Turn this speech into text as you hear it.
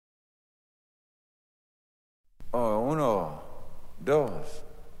Oh, 1, 2.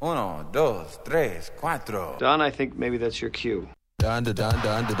 1, 2, 3, 4. Don, I think maybe that's your cue. What we're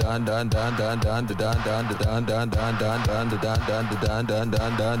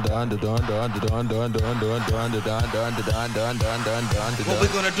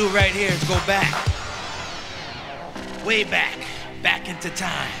gonna do right here is go back. Way back. Back into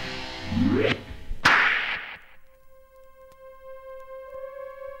time.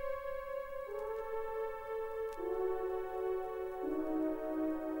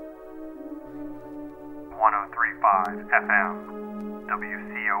 FM,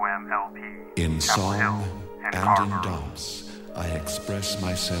 WCOM-LP. In song and in dance, I express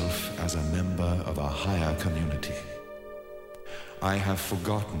myself as a member of a higher community. I have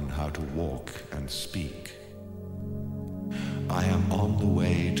forgotten how to walk and speak. I am on the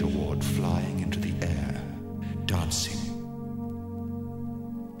way toward flying into the air, dancing.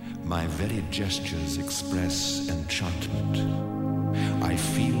 My very gestures express enchantment. I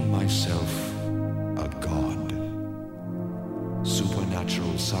feel myself a god.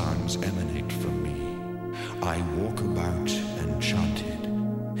 Supernatural sounds emanate from me. I walk about enchanted,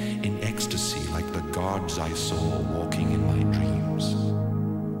 in ecstasy like the gods I saw walking in my dreams.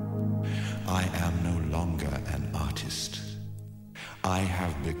 I am no longer an artist. I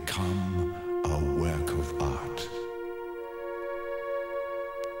have become a work of art.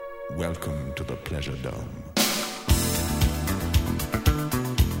 Welcome to the Pleasure Dome.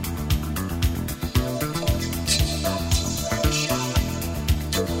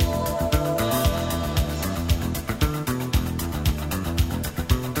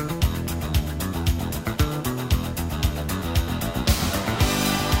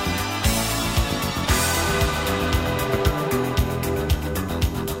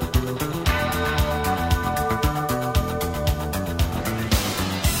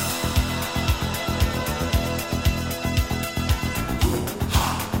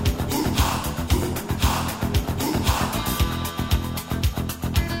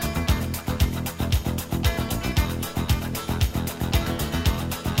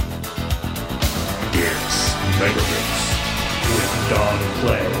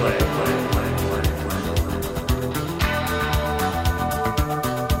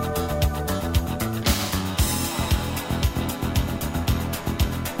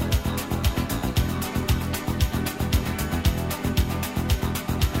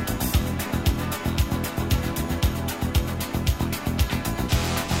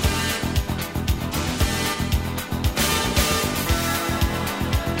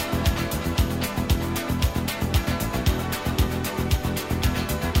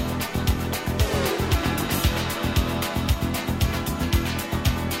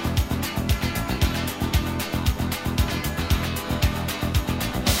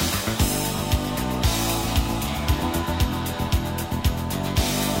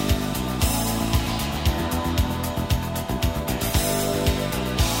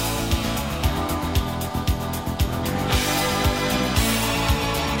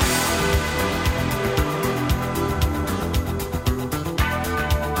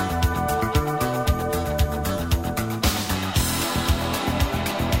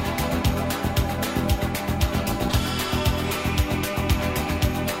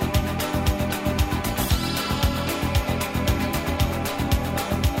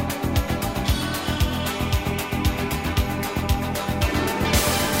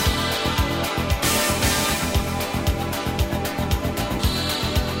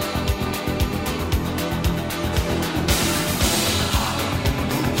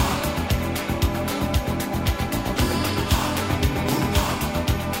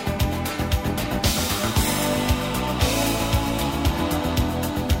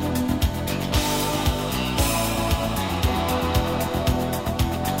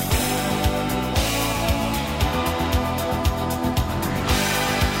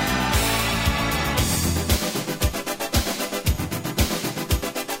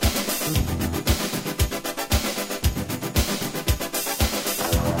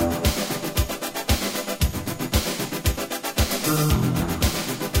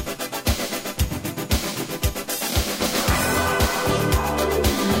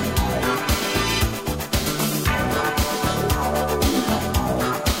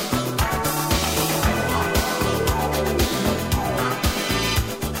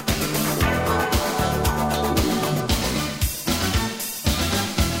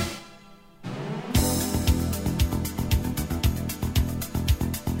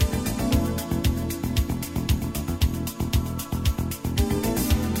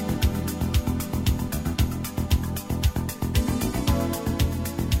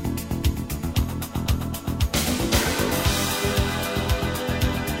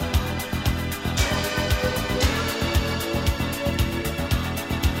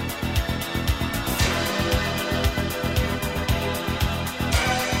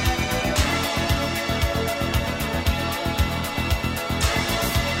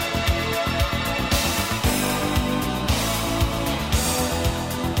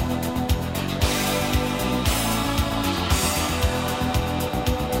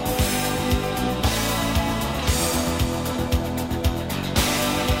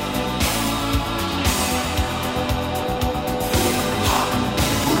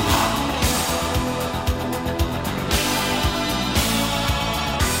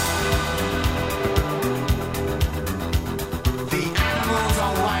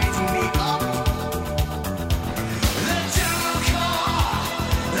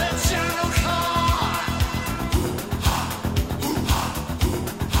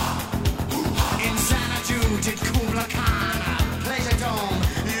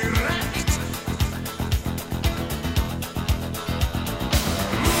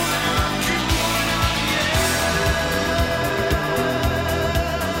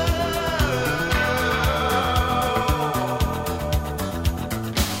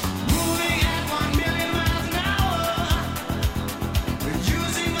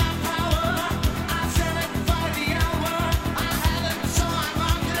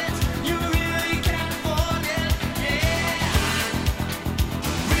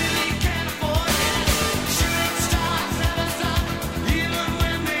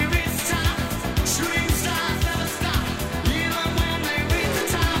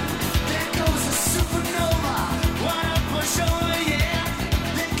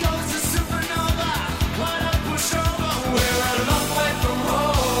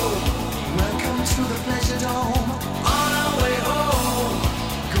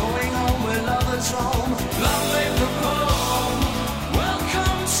 It's dawn.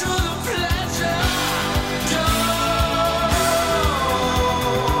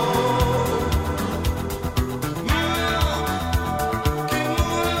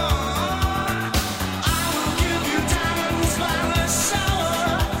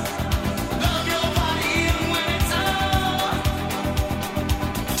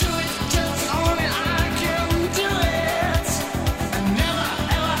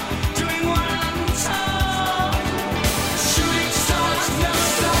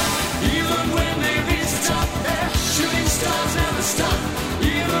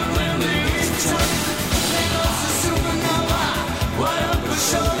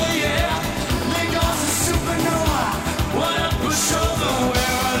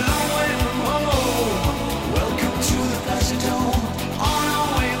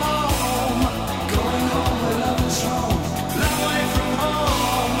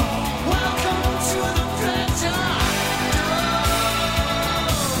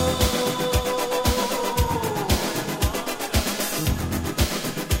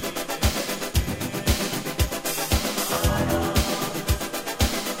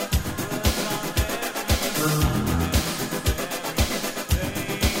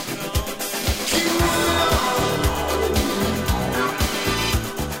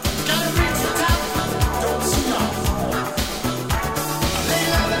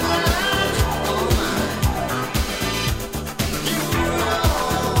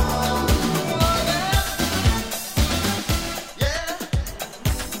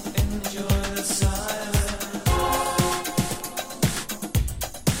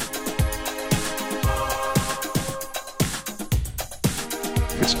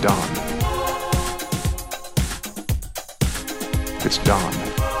 It's dawn.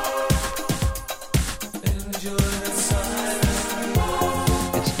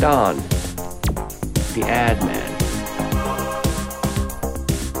 It's Don, the ad man.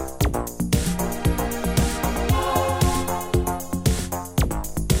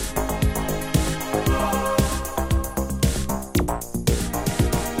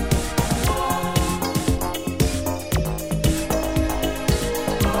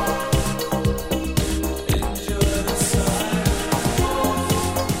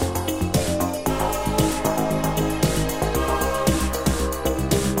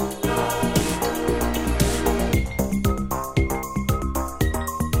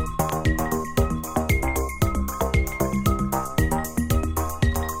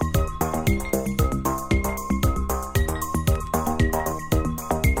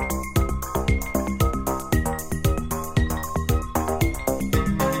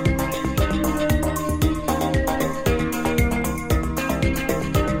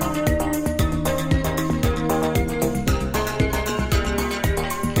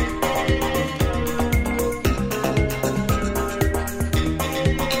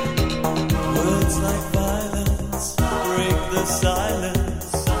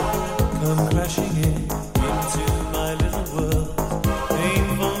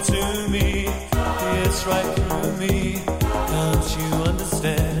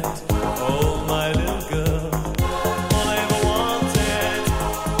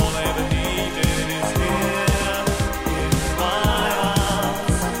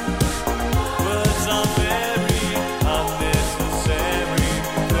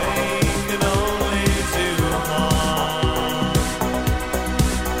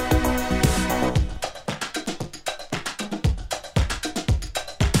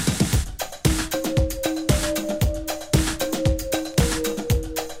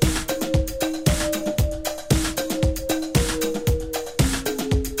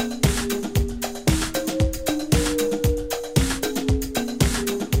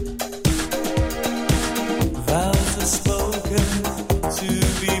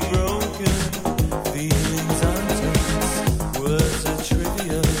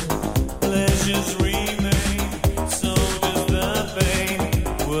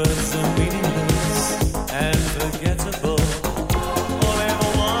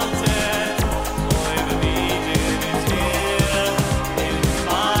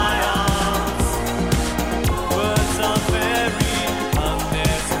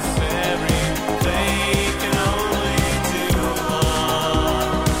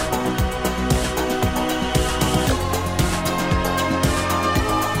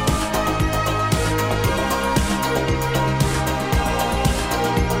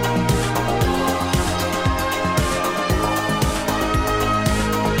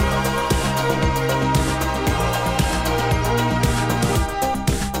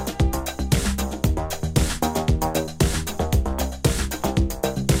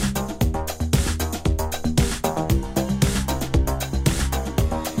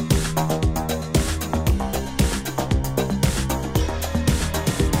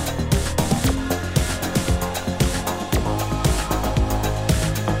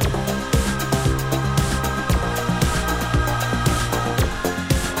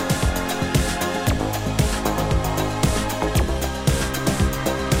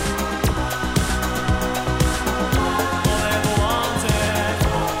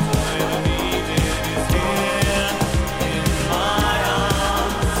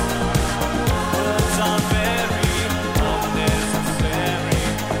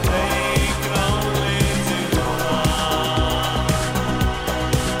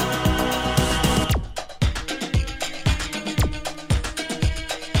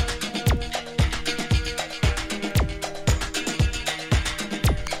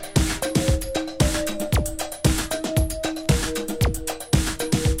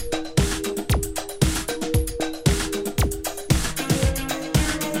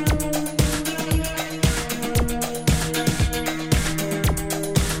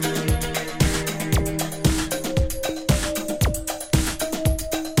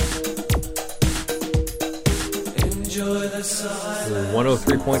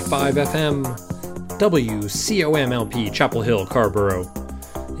 103.5 FM, WCOMLP, Chapel Hill, Carrboro.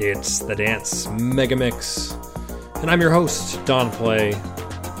 It's the Dance Megamix, and I'm your host, Don Play,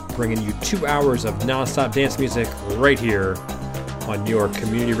 bringing you 2 hours of non-stop dance music right here on your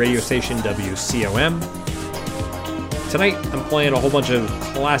community radio station, WCOM. Tonight, I'm playing a whole bunch of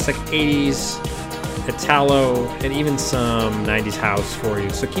classic 80s, Italo, and even some 90s house for you.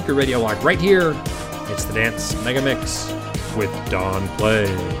 So keep your radio locked right here. It's the Dance Megamix with Don Play.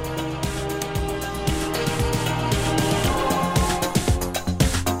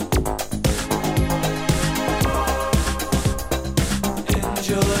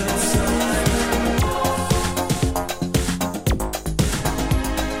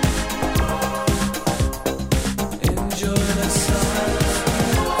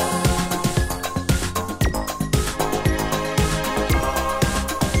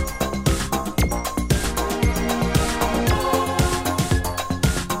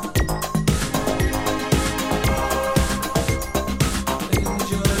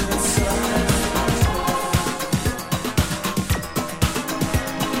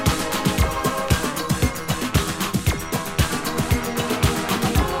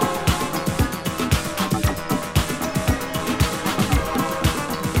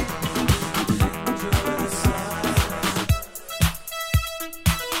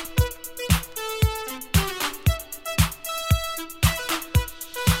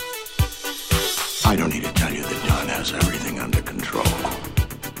 I don't need to tell you that Don has everything under control.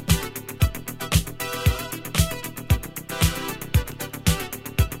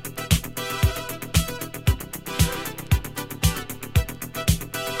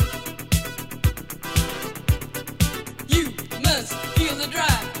 You must feel the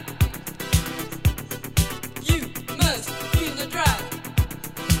drive. You must feel the drive.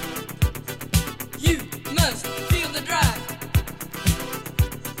 You must feel the drive.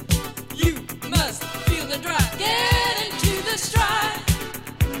 You must feel the drive. Get into the stride.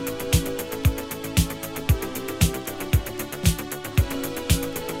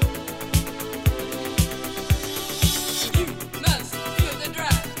 You must feel the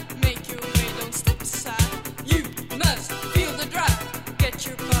drive. Make your way, don't step aside. You must feel the drive. Get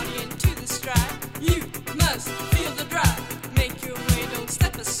your body into the stride. You must feel the drive. Make your way, don't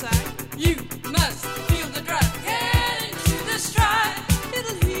step aside. You must feel the drive. Get into the stride.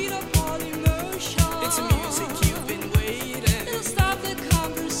 It'll heat up all emotion. It's the music you've been waiting. It'll stop the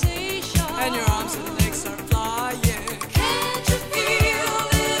conversation. And your arms and legs start flying. Can't you feel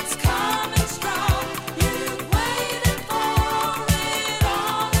it's coming strong? You've waited for it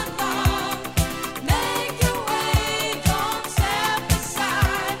all along. Make your way, don't step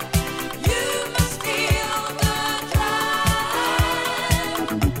aside. You must feel the drive.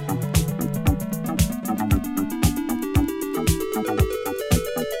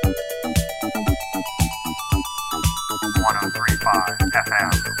 103.5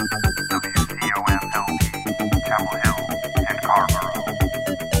 FM, WCOMLP, Chapel Hill and Carrboro.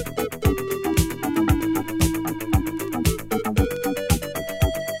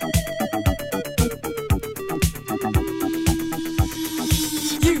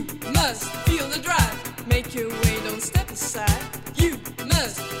 You must feel the drive. Make your way, don't step aside. You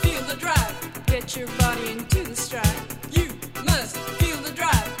must feel the drive. Get your body into the stride. You must feel the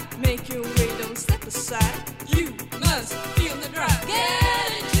drive. Make your way, don't step aside. You must feel the drive.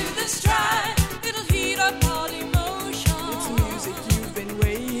 Get into the stride. It'll heat up all emotion. It's the music you've been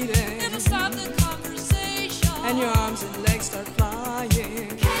waiting. It'll stop the conversation. And your arms and legs start flying.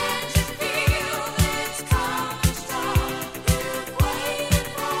 Can't you feel it's coming strong? You've waited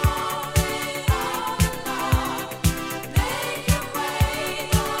for it all along. Make your way,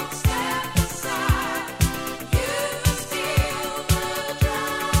 don't step aside. You must feel the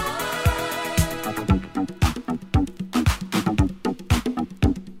drive.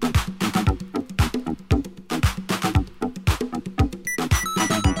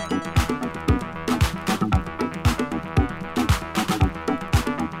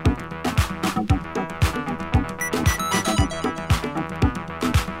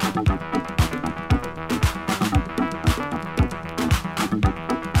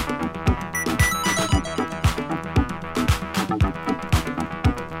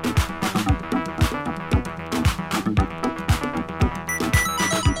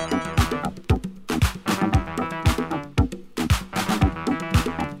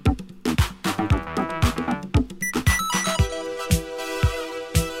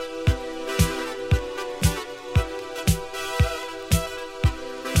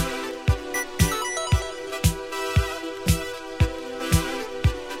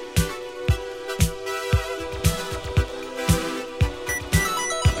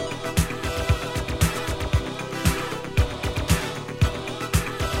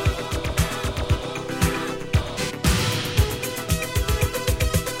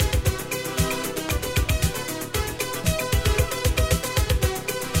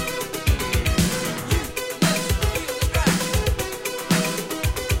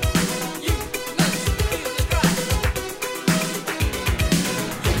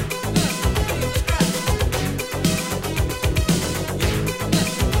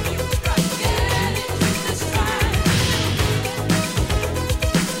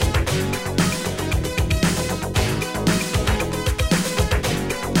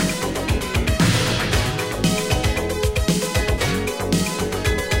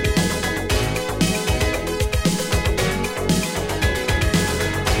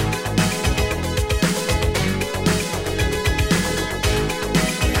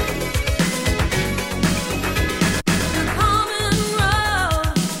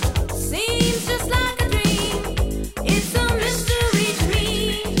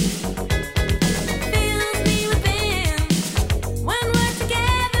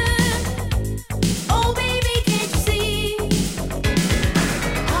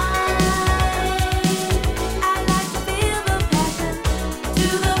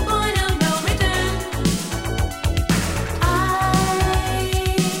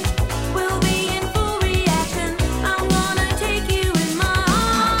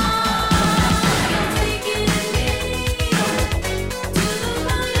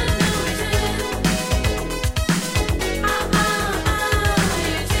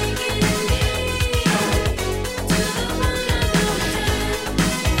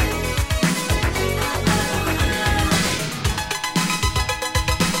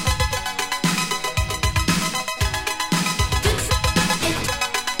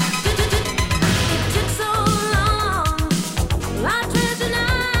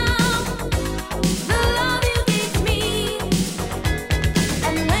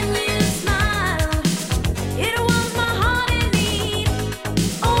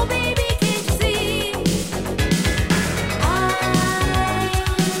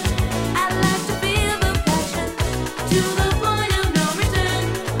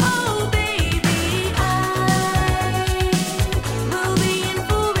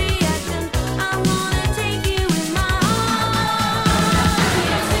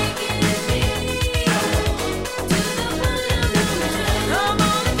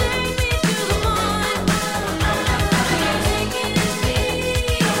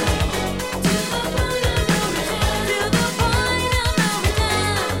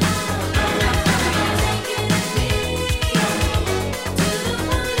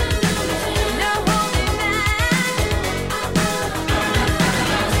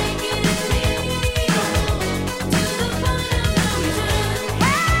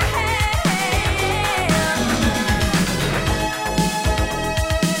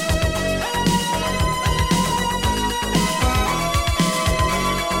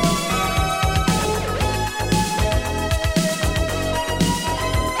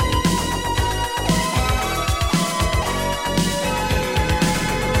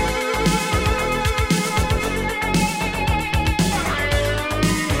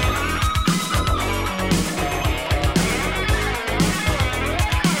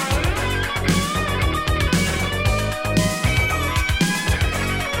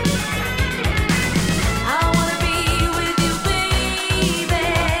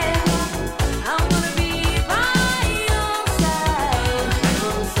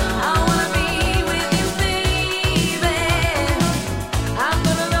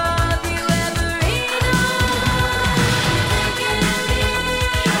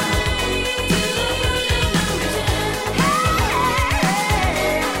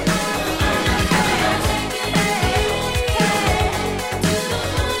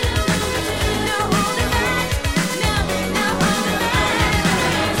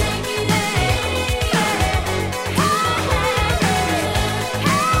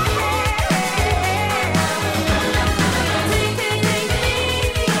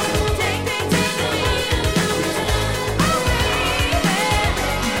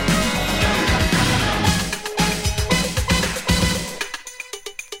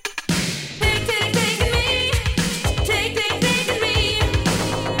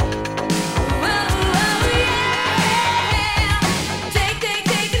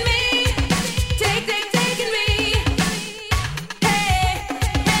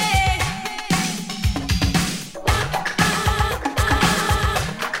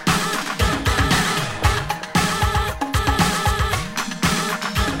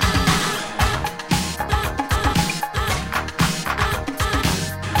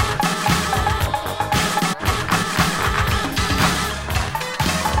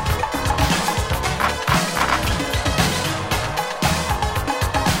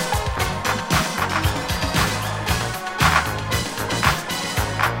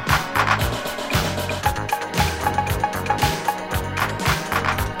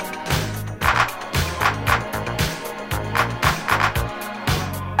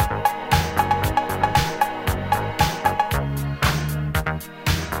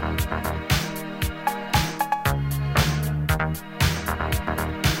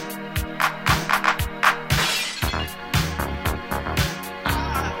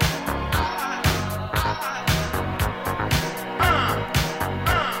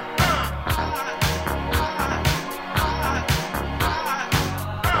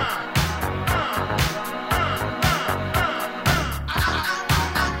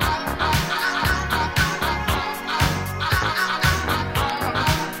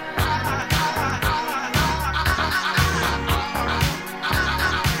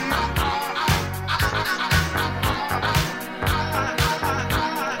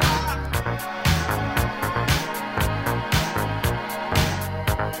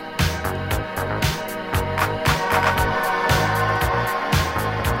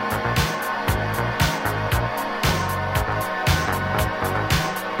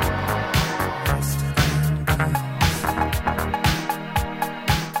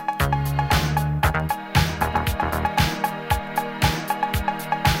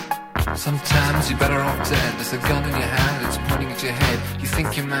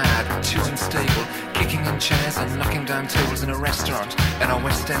 mad, too unstable, kicking in chairs and knocking down tables in a restaurant in a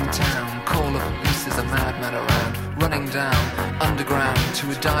West End town. Call of the police, there's a madman around, running down underground to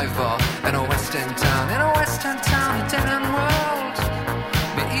a dive bar in a West End town. In a West End town, a dead end world,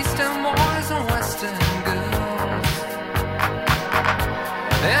 the East End boys and West End girls.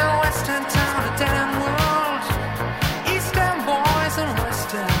 In a West End town, a dead end world, East End boys and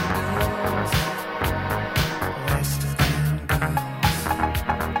West End girls. West End girls.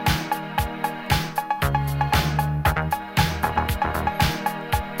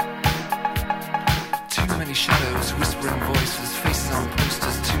 Too many shadows, whispering voices, faces on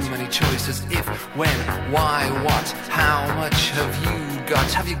posters, too many choices. If, when, why, what, how much have you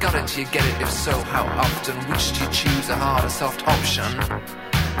got? Have you got it? Do you get it? If so, how often? Which do you choose, a hard or soft option?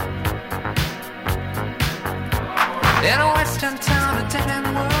 In a West End town, a dead end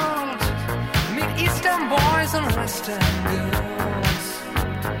world, meet East End boys and West End girls.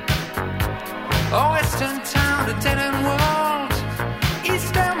 A West End town, a dead end world,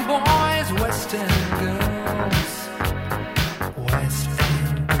 East End boys, West End girls. West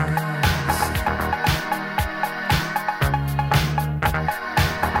End girls.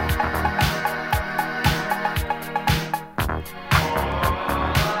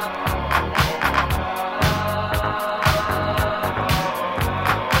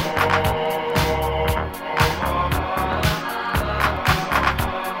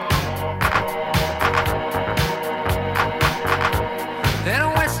 In a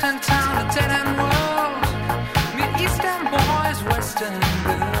West End town, a dead end world, meet East End boys, West End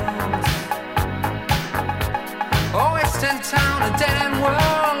girls. Oh, West End town, a dead end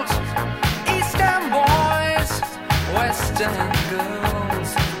world, East End boys, West End girls.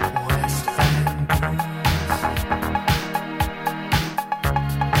 West End girls.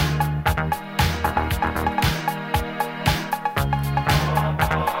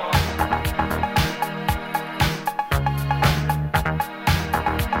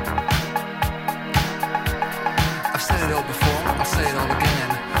 I've said it all before, I'll say it all again.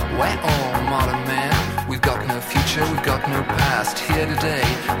 We're all modern men. We've got no future, we've got no past. Here today,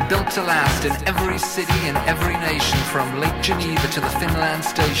 built to last in every city, in every nation, from Lake Geneva to the Finland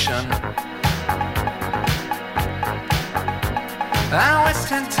station. A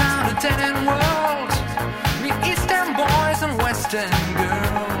West End town, a dead end world, meet East End boys and West End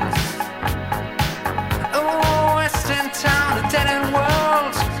girls. Oh, West End town, a dead end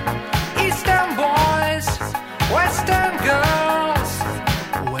world, East End boys, West End girls.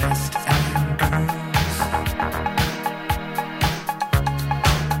 West End girls.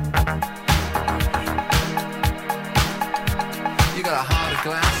 You got a heart of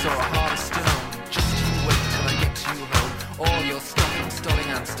glass or a heart of stone? Just you wait till I get you home. All your stopping, stalling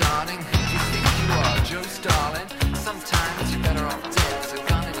and starting. You think you are Joe Stalin? Sometimes you're better off dead. There's a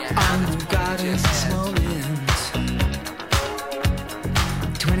gun in your hand. I'm guarding this moment.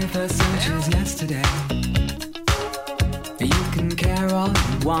 21st century's yesterday. You can care all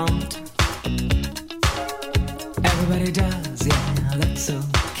you want. Everybody does, yeah, that's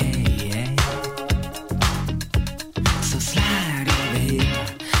okay. So slide over here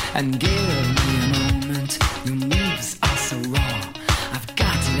and give me a moment. Your moves are so raw. I've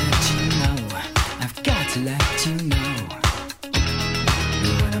got to let you know. I've got to let you know.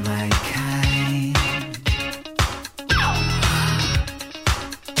 You're one of my kind.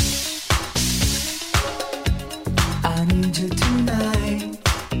 I need you tonight,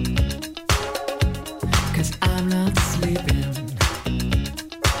 'cause I'm not sleeping.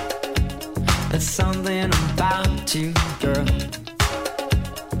 There's something about you, girl,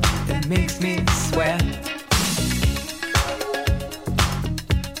 that makes me sweat.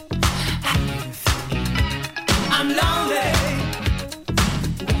 How do you feel? I'm lonely.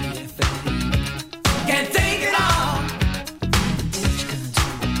 What do you think? Can't take it all. What you gonna do?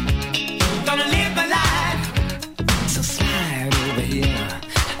 Gonna live my life. So slide over here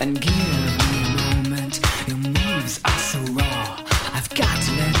and give me a moment. Your moves are so raw. I've got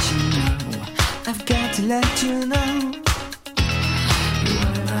to let you know. I've got to let you know. You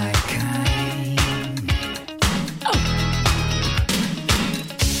are my kind. Oh.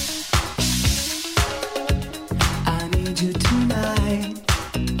 I need you tonight,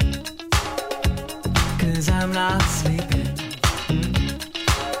 'cause I'm not sleeping.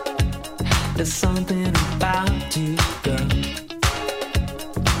 There's something about you, girl,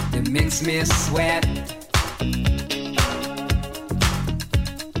 that makes me sweat.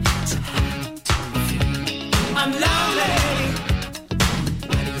 So how do you feel? I'm lonely.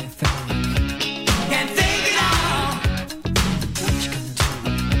 What do you think? Can't take it all. What you gonna do?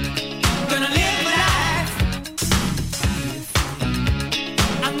 Gonna live my life. How do you feel?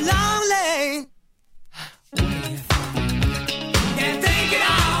 I'm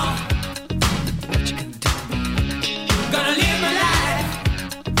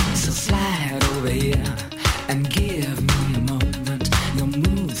and give me a moment. Your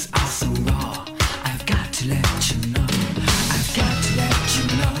moves are so raw. I've got to let you know. I've got to let you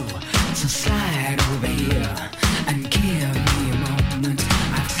know. So slide over here and give me a moment.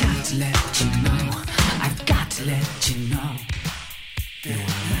 I've got to let you know. I've got to let you know.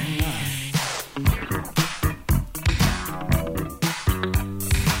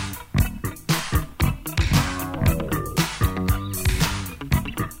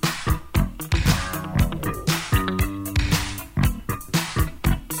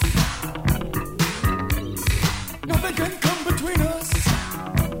 Nothing can come between us.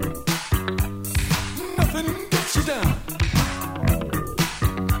 Nothing gets you down.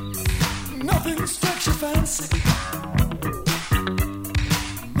 Nothing strikes your fancy.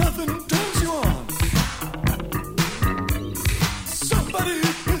 Nothing turns you on. Somebody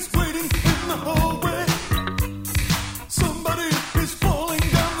is waiting in the hallway. Somebody is falling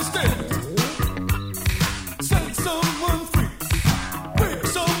down the stairs. Set someone free. Break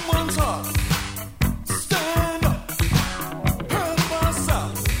someone's heart. Stand up. Help us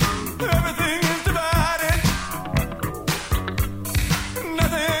out. Everything is divided.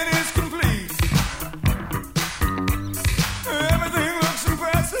 Nothing is complete. Everything looks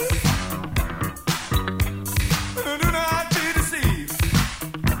impressive. Do not be deceived.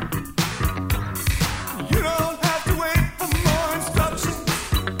 You don't have to wait for more instructions.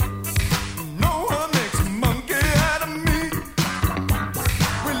 No one makes a monkey out of me.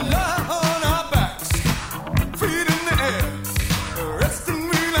 We lie on our backs, feet in the air, rest in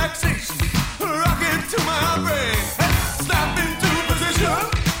relaxation, rock it to my brain, snap into position,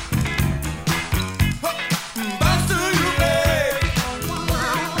 bounce till you pay.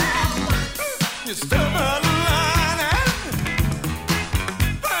 You step out of line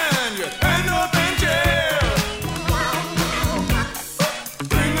and you end up in jail.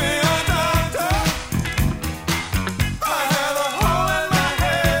 Bring me a doctor. I have a hole in my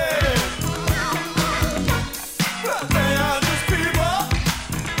head. They are just people,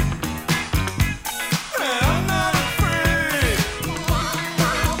 and I'm not afraid.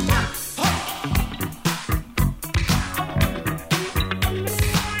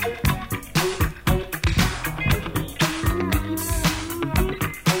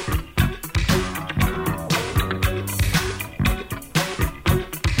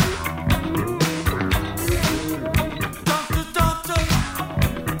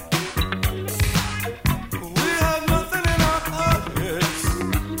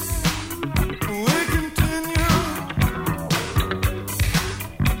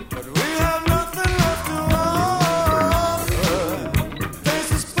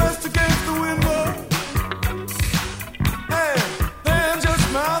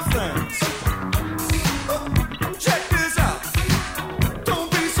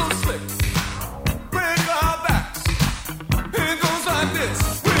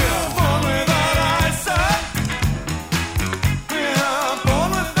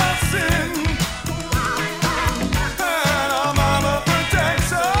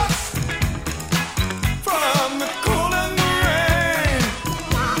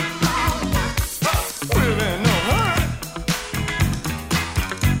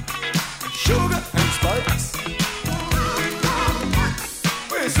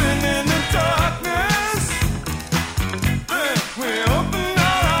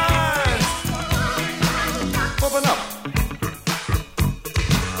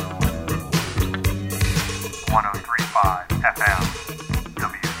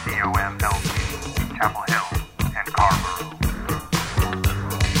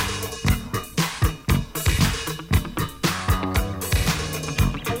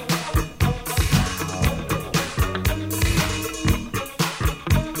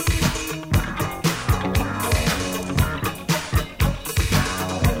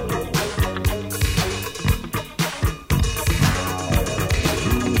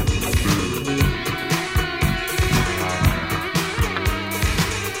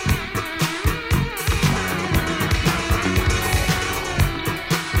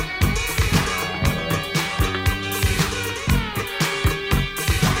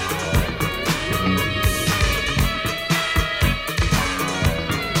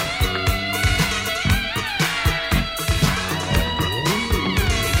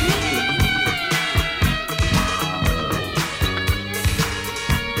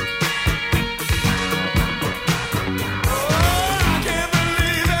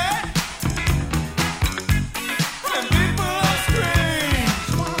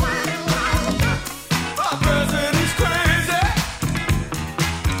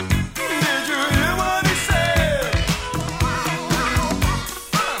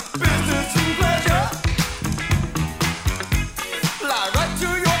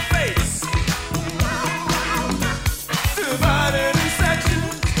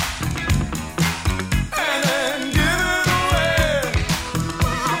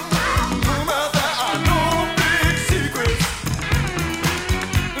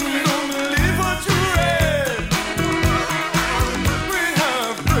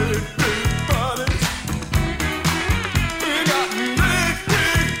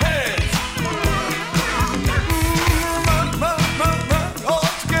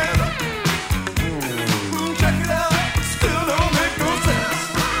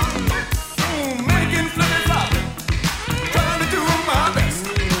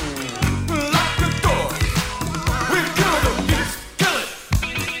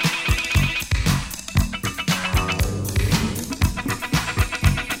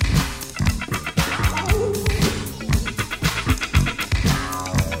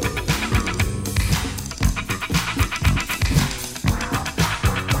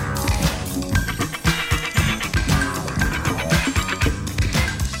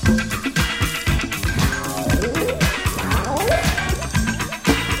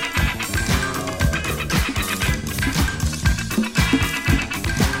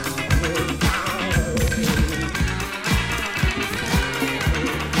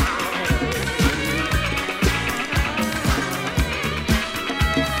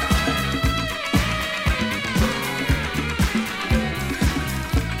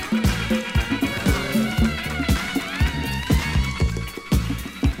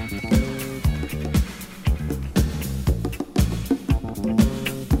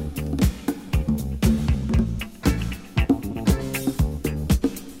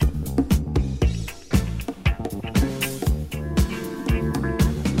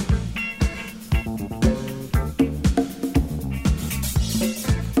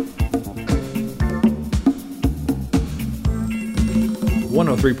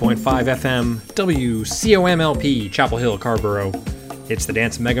 103.5 FM, WCOMLP, Chapel Hill, Carborough. It's the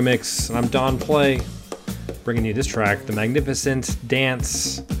Dance Megamix, and I'm Don Play, bringing you this track, The Magnificent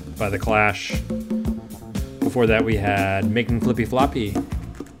Dance by The Clash. Before that, we had Making Flippy Floppy,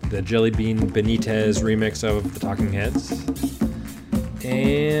 the Jelly Bean Benitez remix of The Talking Heads.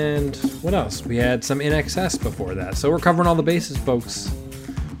 And what else? We had some INXS before that. So we're covering all the bases, folks.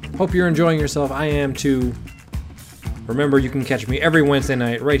 Hope you're enjoying yourself. I am too. Remember, you can catch me every Wednesday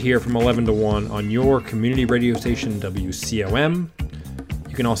night right here from 11 to 1 on your community radio station, WCOM.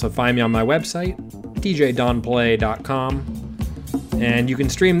 You can also find me on my website, djdonplay.com. And you can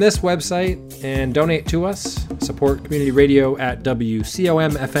stream this website and donate to us. Support community radio at wcomfm.org.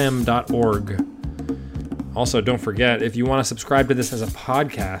 Also, don't forget, if you want to subscribe to this as a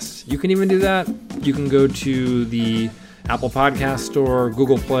podcast, you can even do that. You can go to the Apple Podcast Store,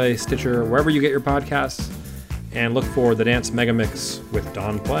 Google Play, Stitcher, wherever you get your podcasts, and look for the Dance Megamix with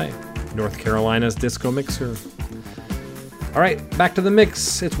Don Play, North Carolina's disco mixer. All right, back to the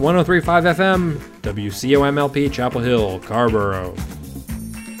mix. It's 103.5 FM, WCOMLP, Chapel Hill, Carborough.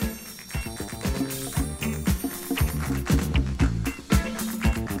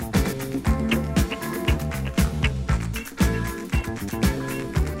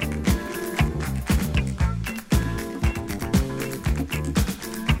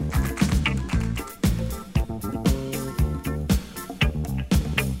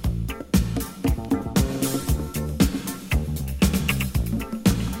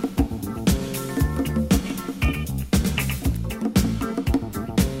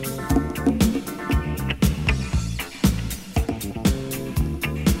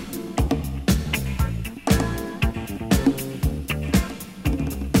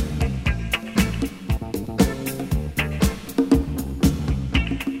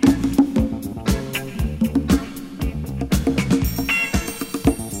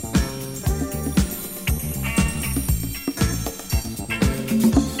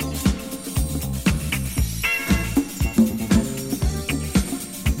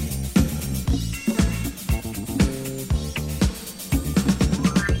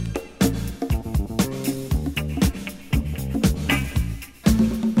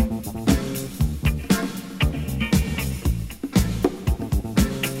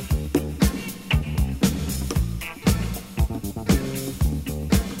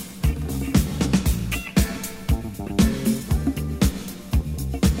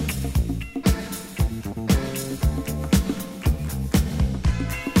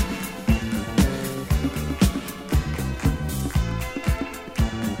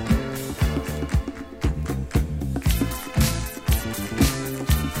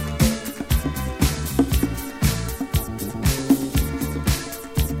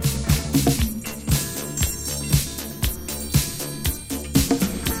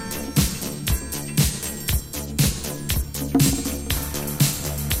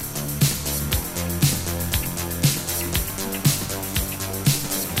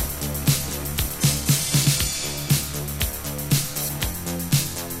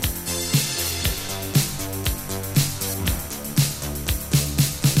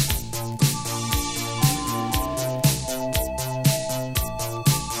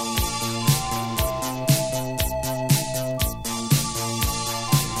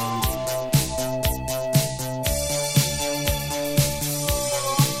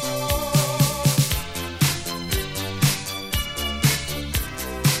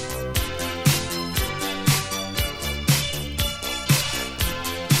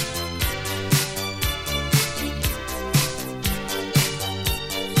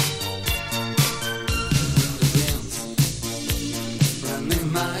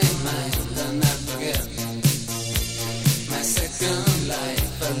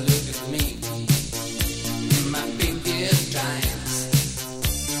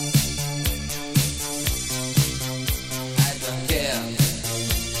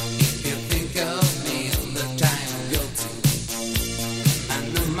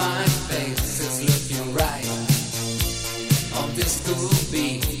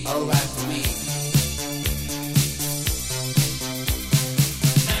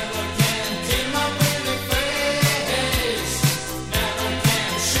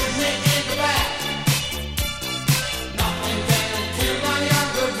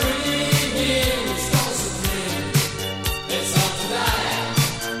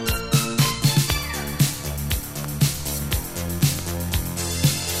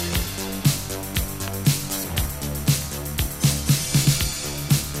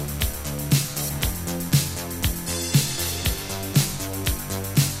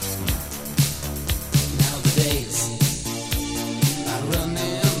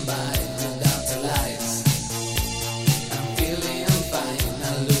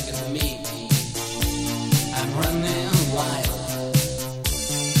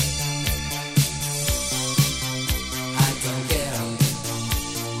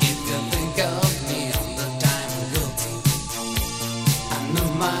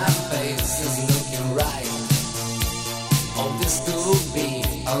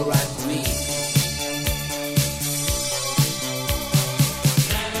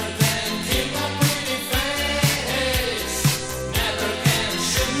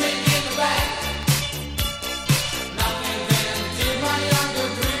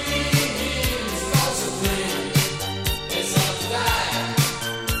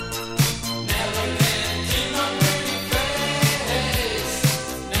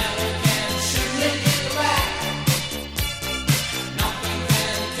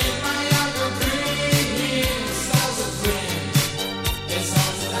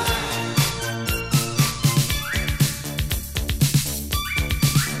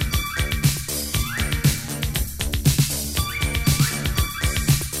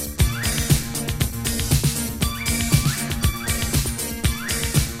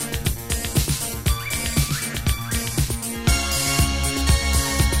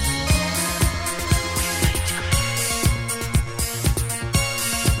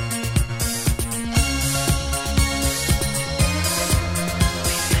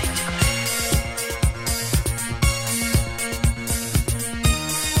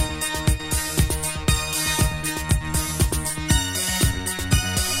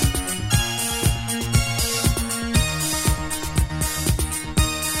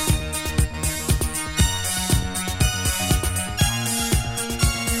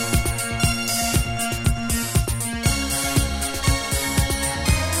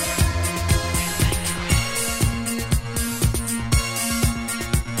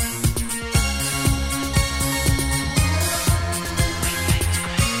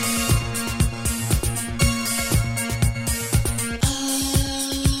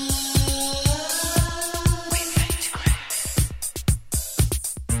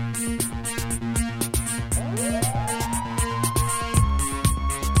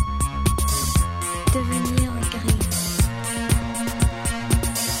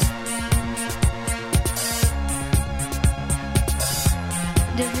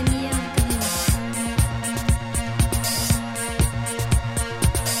 devenir gris.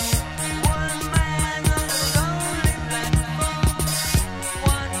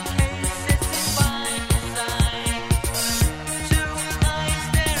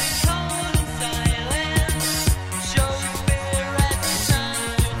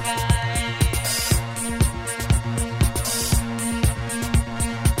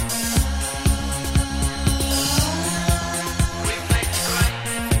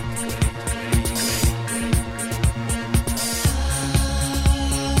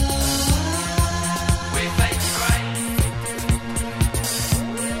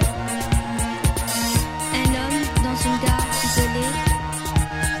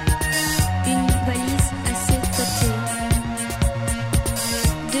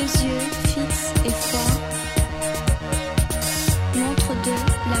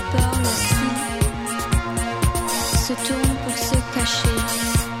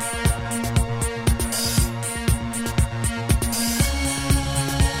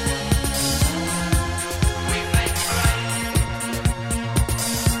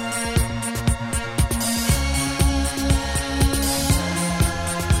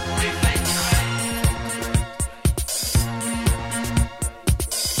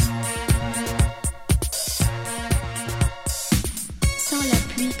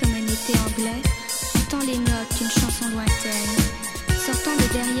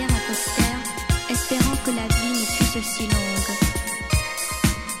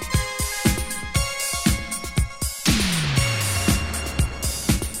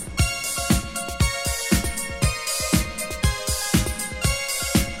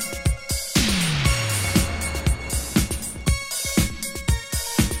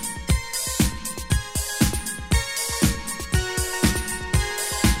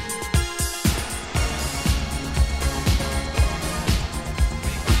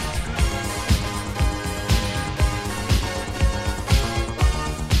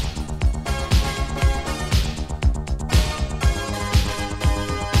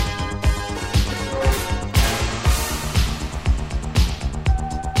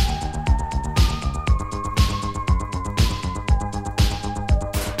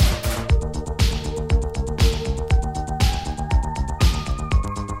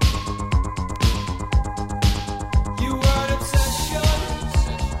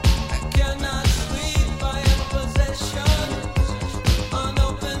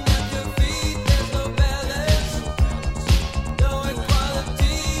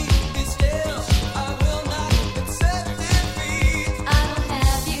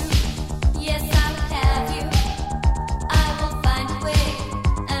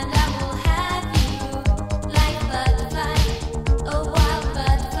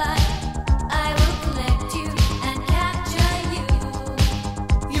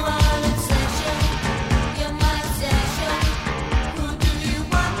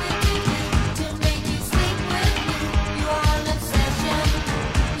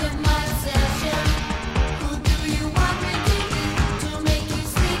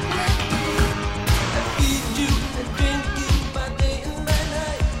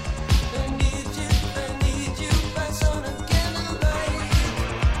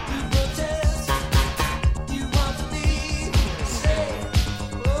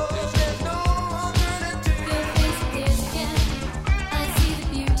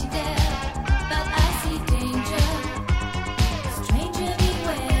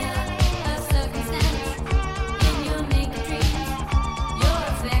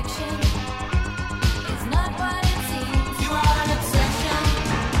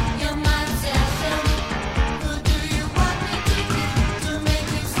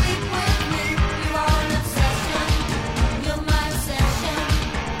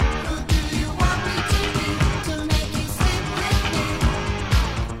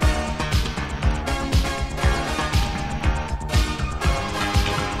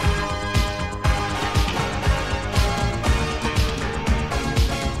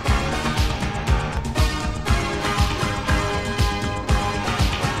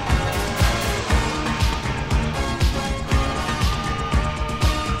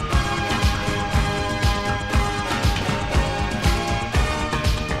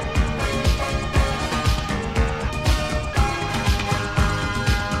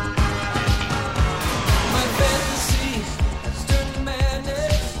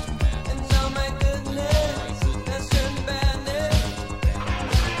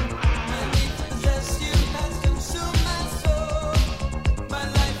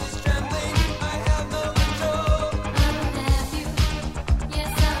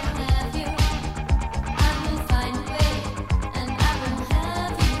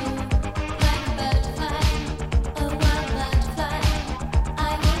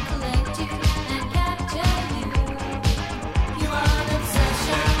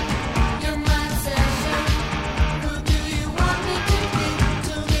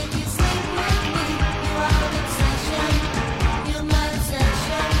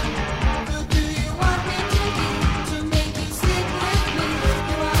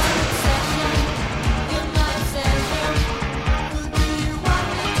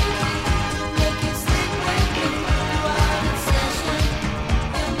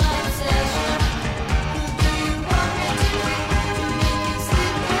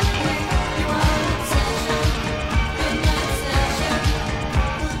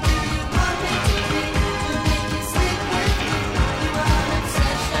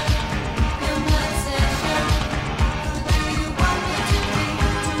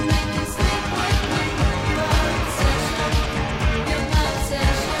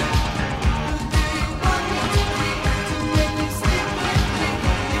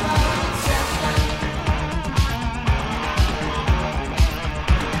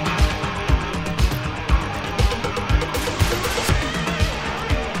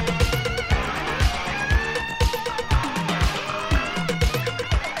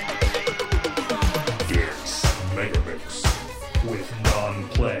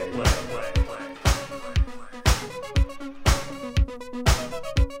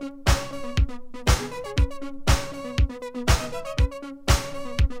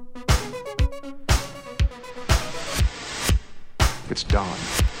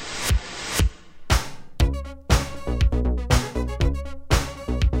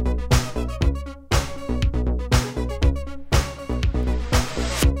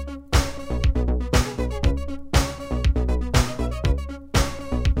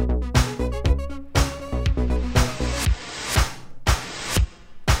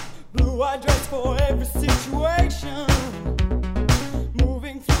 Blue-eyed dress for every situation.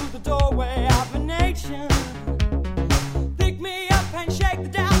 Moving through the doorway of a nation. Pick me up and shake the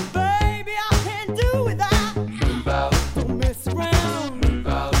down, baby. I can't do without. Move out. Don't mess around. Move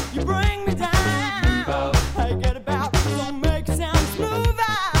out. You bring me down. Move out. I get about. Don't make sounds. Move out.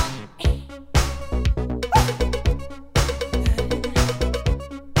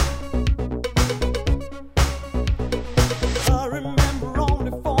 I remember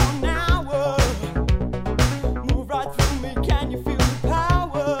only for an hour. Move right through me. Can you feel the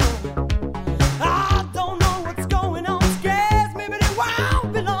power? I don't know what's going on. Scares me, but it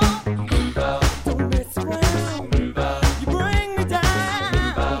won't be long. Move out. Don't mess around. Move out. You bring me down.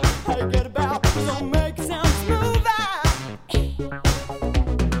 Move out. I get about. Don't make sounds. Move out.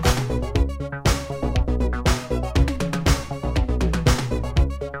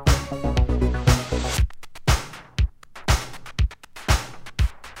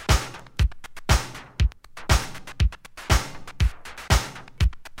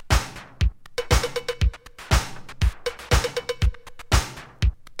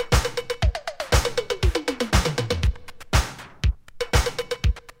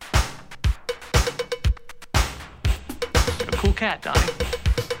 A cool cat, Donnie.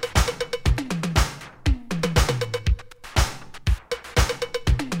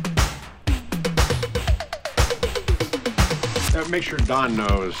 Make sure Don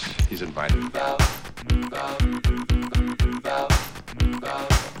knows he's invited. Now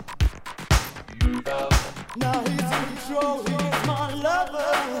he's in control, he's my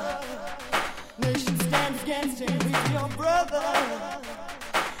lover. Nation stands against him, he's your brother.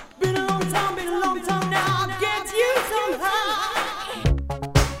 Been a long time now, I'll get you somehow.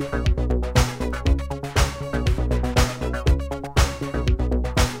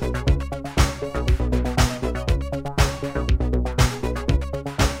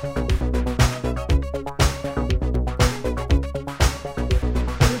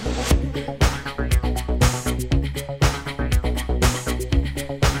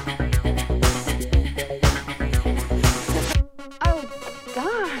 Oh,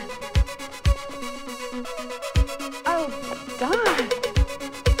 Don. Oh, Don.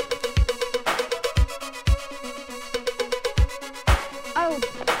 Oh,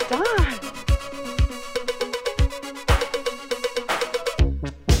 Don.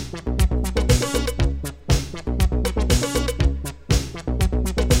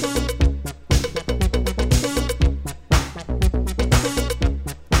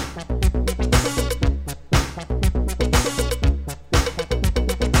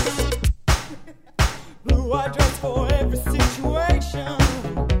 Blue-eyed dress for every situation.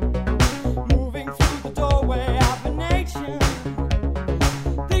 Moving through the doorway of a nation.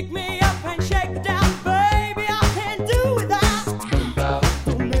 Pick me up and shake the down, baby. I can't do without. Move out.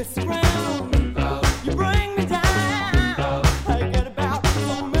 Don't mess around. Move out. You bring me down. Move out. I get about.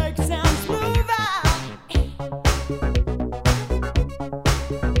 Don't make sounds. Move out.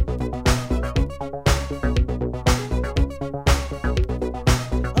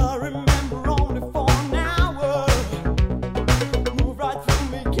 I remember only for an hour. Move right through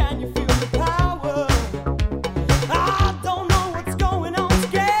me. Can you feel the power? I don't know what's going on.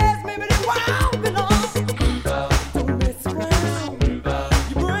 Scares me, but it won't be long. Move out. Don't mess around. Move out.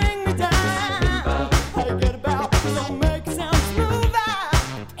 You bring me down. Move out. I get about. Don't make sounds. Move out.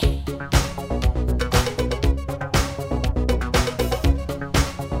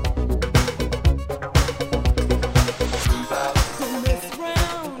 Don't mess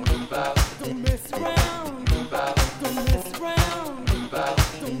around. Move out. Don't mess around. Move out. Don't mess around. Move out.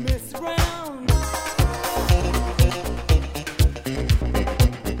 Don't mess around.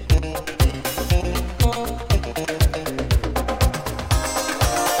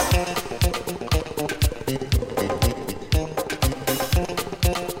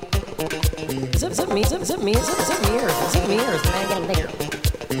 Is it me? Is it me? Is it me? Or is it me? Or is the band getting bigger?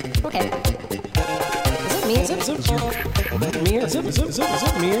 Okay. Is it me? Is it me? Or is it me? Or is the band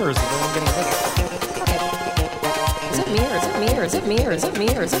getting bigger? Okay. Is it me? Or is it me? Or is it me? Or is it me?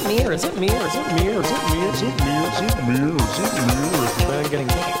 Or is it me? Or is it me? Or is it me? Or is it me? Is it me? Is it me? Or is it me? Or is the band getting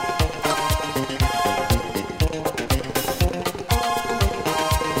bigger?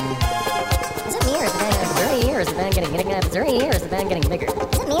 Is it me? Or is the band getting bigger? Is it me? Or is the band getting bigger? Is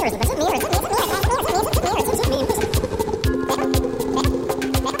it me? Or is the band getting bigger?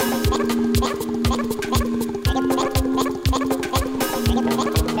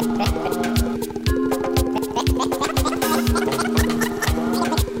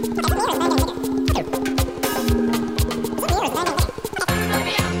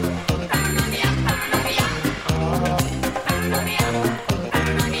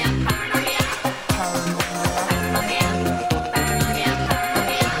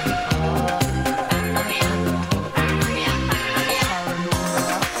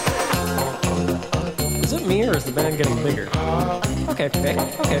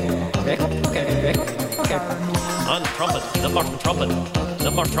 On trumpet, the bottom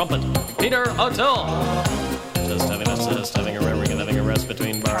trumpet, Peter O'Toole. Just having a rest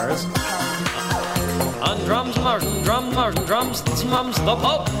between bars. On drums, Martin, drums, the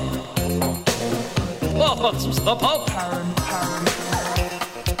Pope. Buttons, the Pope.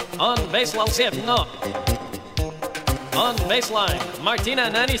 On bass, no. On baseline, Martina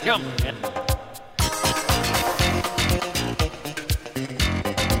Nanny's come.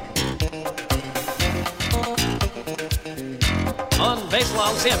 On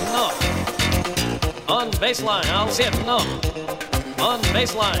baseline, no. On baseline, no. On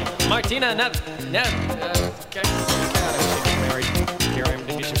baseline, Martina Net. Okay. Here I am.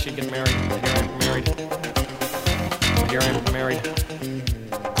 She get married. Here I am married.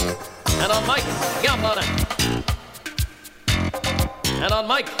 And on Mike, Gamblona. And on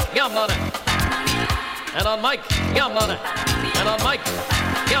Mike, Gamblona. And on Mike, Gamblona. And on Mike,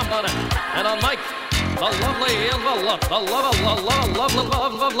 Gamblona. And on Mike, the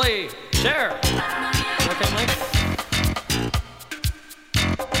lovely Cher. Okay, Mike.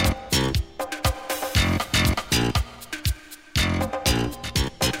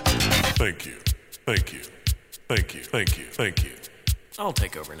 Thank you. I'll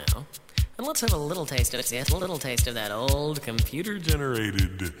take over now. And let's have a little taste of it. A little taste of that old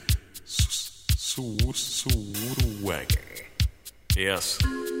computer-generated swagger. Yes.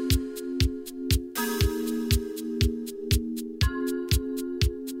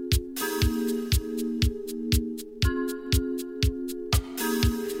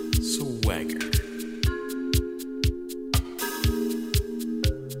 Swagger.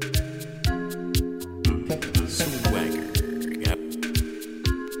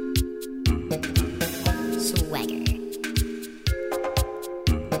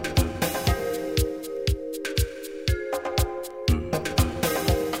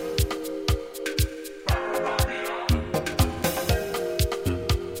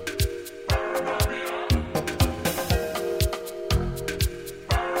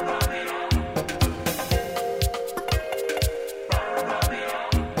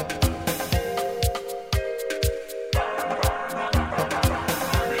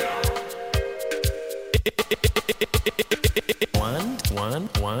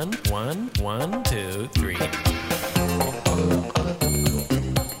 One, two, three.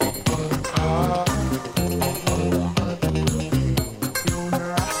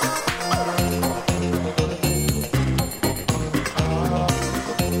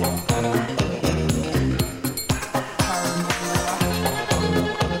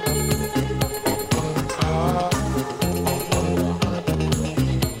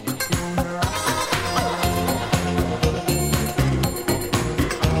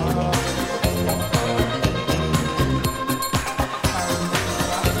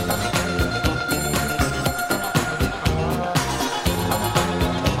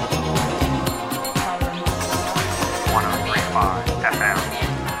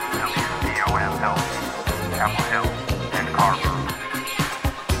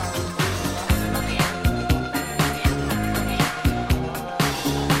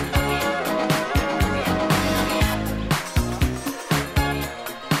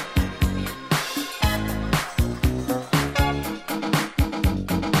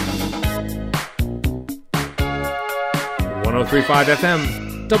 .103.5 FM,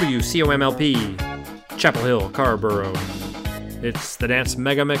 WCOMLP, Chapel Hill, Carrboro. It's the Dance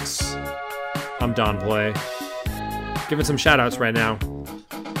Mega Mix. I'm Don Play. Giving some shout-outs right now.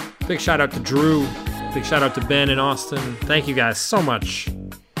 Big shout-out to Drew. Big shout-out to Ben and Austin. Thank you guys so much.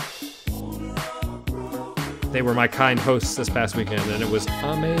 They were my kind hosts this past weekend, and it was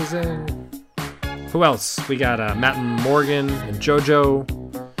amazing. Who else? We got Matt and Morgan and JoJo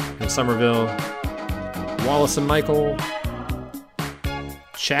in Somerville. Wallace and Michael.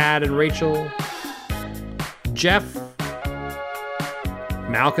 Chad and Rachel, Jeff,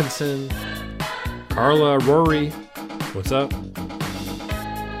 Malkinson, Carla, Rory, what's up?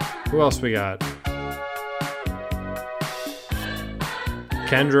 Who else we got?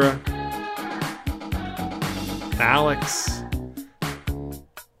 Kendra, Alex,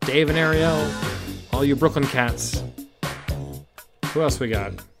 Dave and Ariel, all you Brooklyn cats. Who else we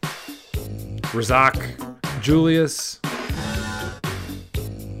got? Razak, Julius,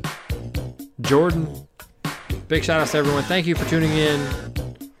 Jordan. Big shout outs to everyone. Thank you for tuning in.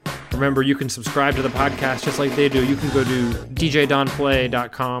 Remember, you can subscribe to the podcast just like they do. You can go to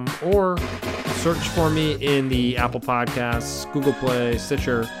djdonplay.com or search for me in the Apple Podcasts, Google Play,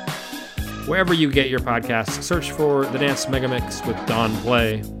 Stitcher, wherever you get your podcasts. Search for the Dance Mega Mix with Don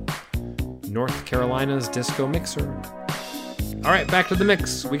Play, North Carolina's disco mixer. All right, back to the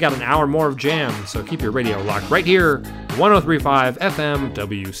mix. We got an hour more of jam, so keep your radio locked right here, 103.5 FM,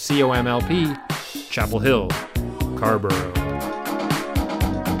 WCOMLP, Chapel Hill, Scarborough.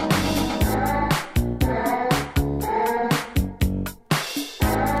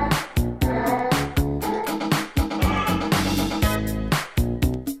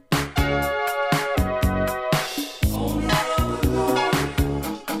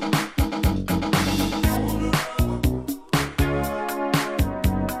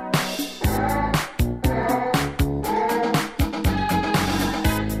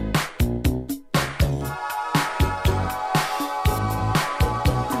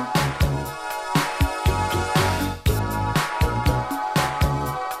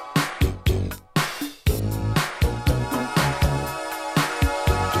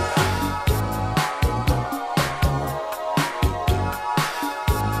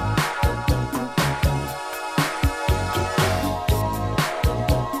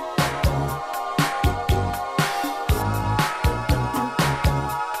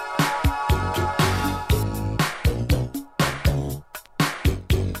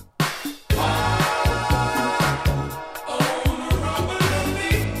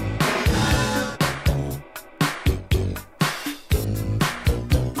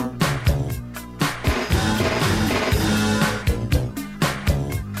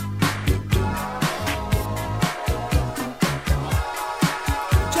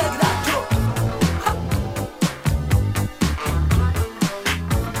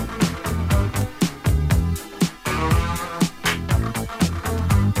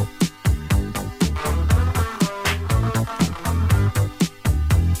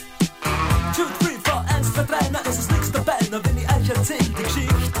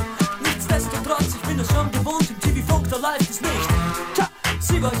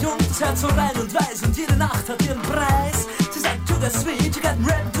 So rein und weiß und jede Nacht hat ihren Preis. Sie sagt, to the sweet, you got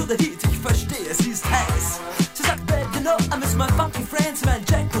rap to the heat. Ich verstehe, sie ist heiß. Sie sagt, babe, you know, I miss my funky friends, mein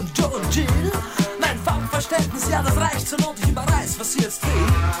Jack und Joe und Jill. Mein Funkverständnis, ja, das reicht zur Not, ich überreiß, was sie jetzt will.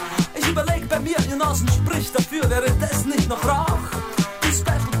 Ich überleg bei mir, ihr Nasen spricht dafür, wäre das nicht noch Rauch? Die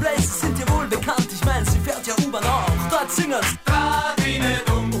Special Places sind ihr wohl bekannt, ich mein, sie fährt ja U-Bahn auch. Dort singen's Radine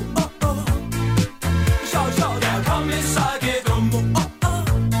dumm. Oh, oh. Schau, schau, der Kommissar geht um. Oh, oh.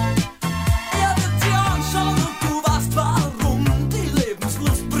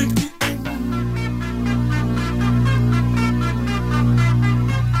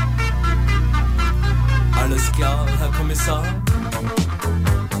 Klar, Herr Kommissar.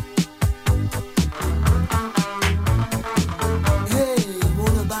 Hey,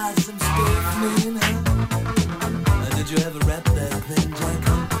 wanna buy some stuff, man? Huh? Did you ever rap that thing, Jack?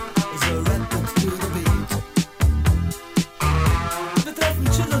 Is a rap to the beat? Wir treffen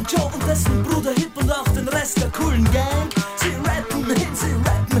Jill und Joe und dessen Bruder Hip und auch den Rest der coolen Gang. Sie rappen hin, sie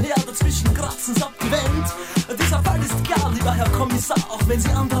rappen her, dazwischen kratzen's abgewendet. Dieser Fall ist klar, lieber Herr Kommissar, auch wenn Sie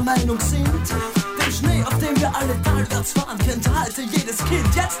anderer Meinung sind. Den Schnee, auf dem wir alle talwärts fahren, kennt heute jedes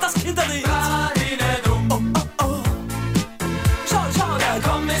Kind. Jetzt das Kinderlied. Radine dumm. Oh, oh, oh. Schau, schau, der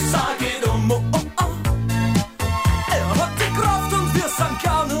Kommissar geht um. Oh, oh, oh. Er hat die Kraft und wir sind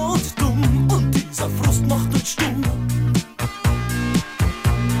gerne und dumm. Und dieser Frust macht uns stumm.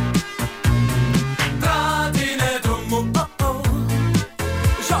 Radine dumm. Oh, oh, oh.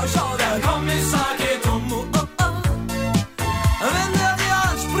 Schau, schau, der Kommissar geht um. Oh, oh, oh. Wenn er dir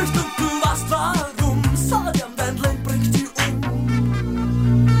anspricht und du weißt warum, sag ihm, dein Leben bringt dich um.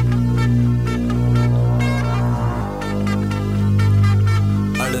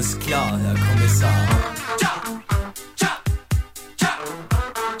 Alles klar, Herr Kommissar.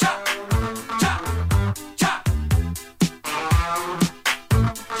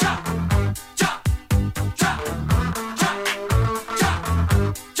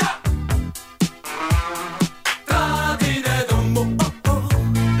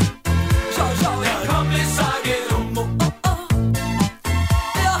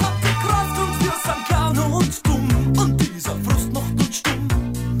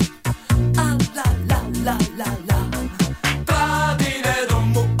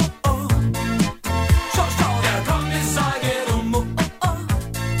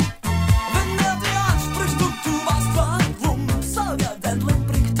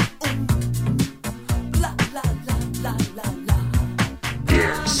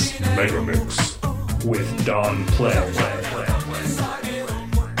 Megamix with Don Play.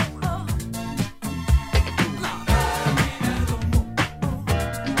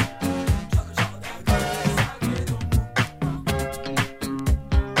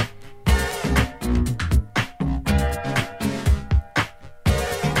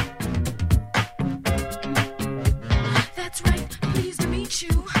 That's right.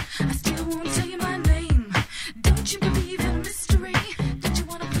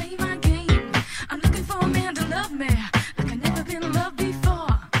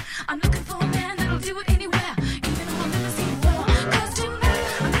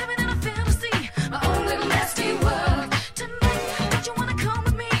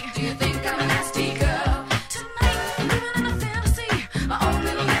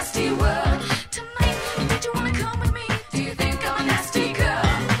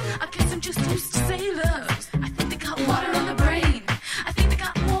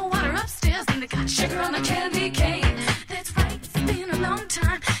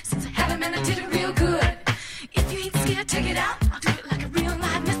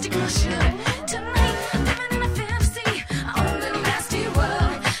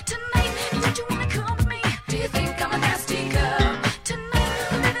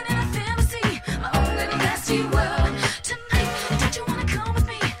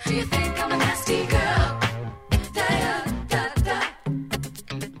 Do you think I'm a nasty girl? Da da da.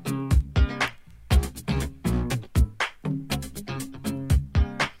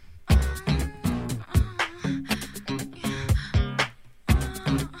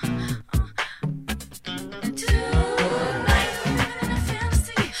 Tonight, living in a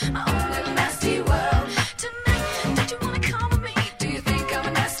fantasy, my own little nasty world. Tonight, don't you wanna come with me? Do you think I'm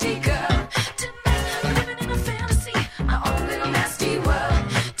a nasty girl? Tonight, living in a fantasy, my own little nasty world.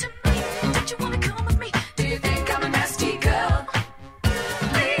 Tonight, don't you wanna come with me? Do you think I'm a nasty girl?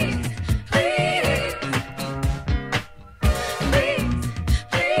 Please, please, please,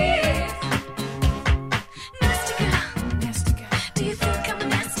 please. Nasty girl, nasty girl. Do you think I'm a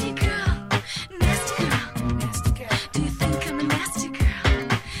nasty girl? Nasty girl, nasty girl. Do you think I'm a nasty girl?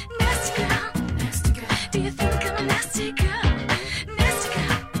 Nasty girl, nasty girl. Do you think I'm a nasty girl? Nasty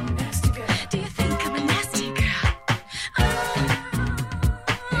girl, nasty girl. Do you think I'm a nasty girl?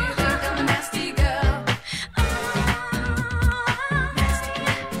 Do you think I'm a nasty girl? Nasty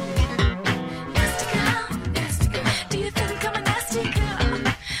girl, nasty girl, nasty girl. Do you think I'm a nasty girl?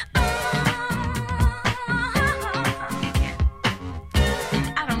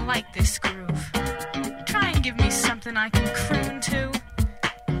 I don't like this groove. Try and give me something I can croon to.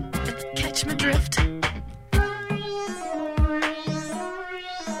 Catch my drift.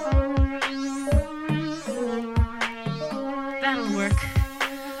 That'll work.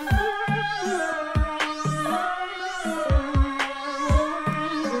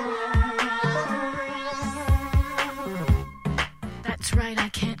 That's right, I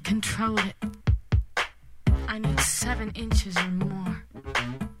can't control it. I need 7 inches or more.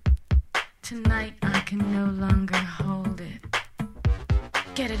 Tonight I can no longer hold it.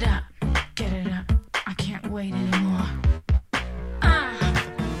 Get it up, get it up. I can't wait anymore.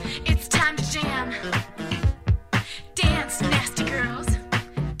 It's time to jam. Dance, nasty girls.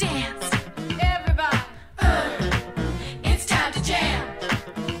 Dance. Everybody. It's time to jam.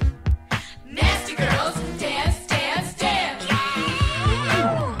 Nasty girls. Dance, dance, dance.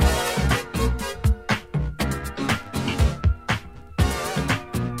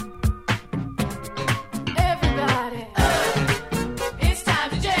 Everybody. It's time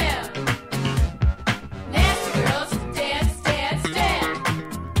to jam. Nasty girls.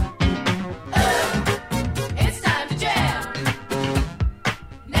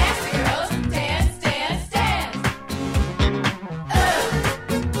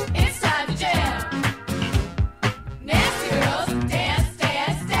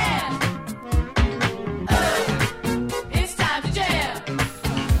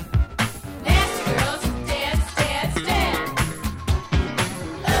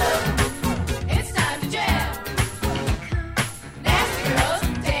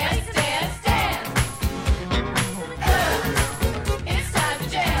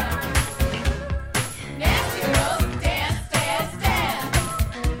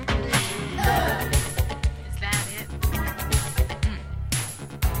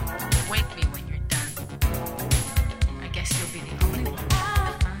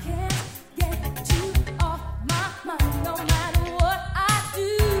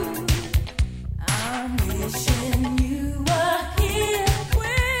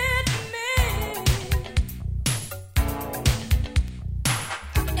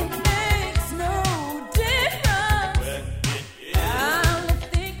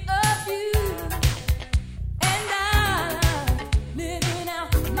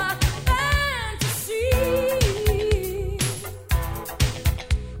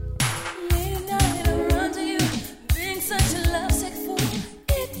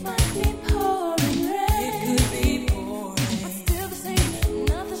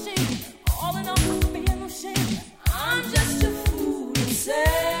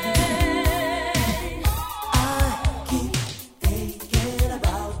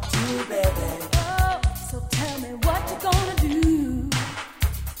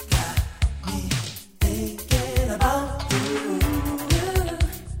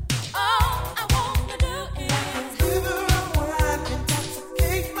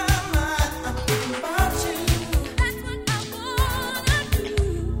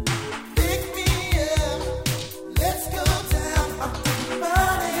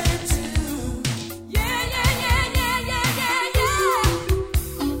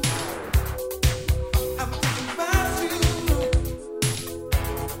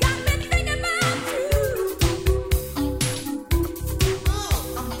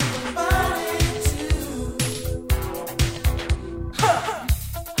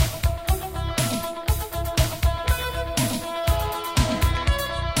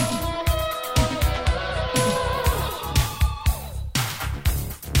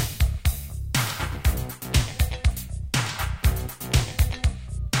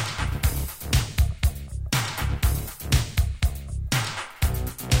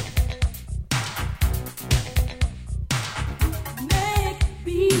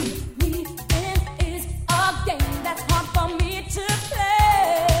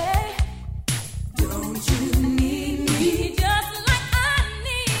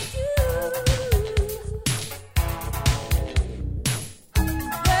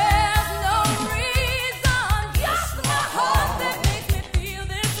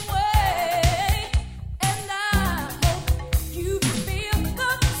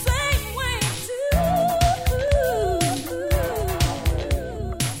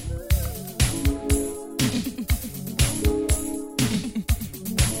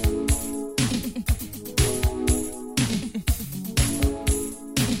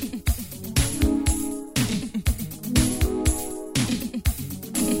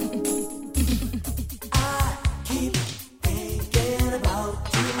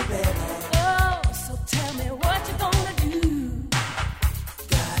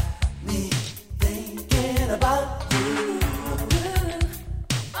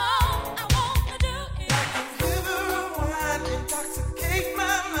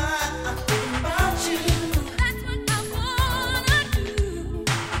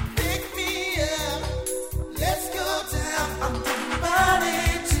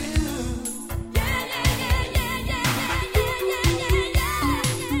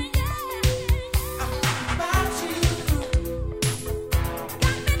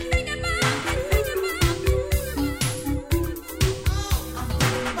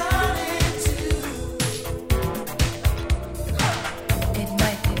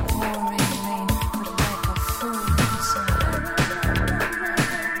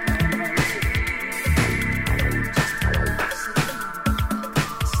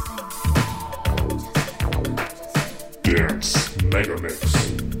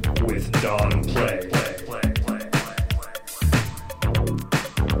 Megamix with Don Play.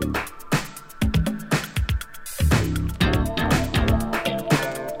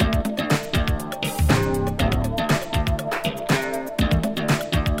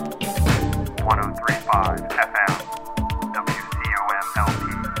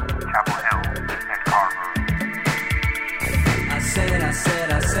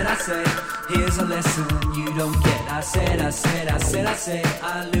 Here's a lesson you don't get. I said,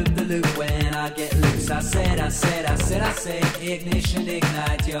 I loop the loop when I get loose. I said, ignition,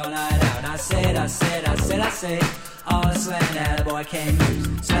 ignite your night out. I said, all the slang that a boy can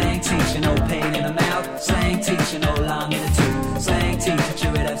use. Slang teacher, no pain in the mouth. Slang teacher, no lung in the tooth. Slang teacher, chew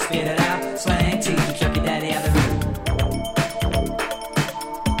it up, spit it out. Slang teacher, chuck your daddy out the room.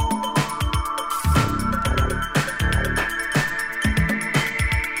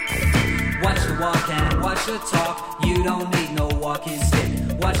 Walk and watch the talk, you don't need no walking stick.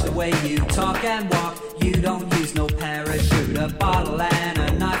 Watch the way you talk and walk, you don't use no parachute. A bottle and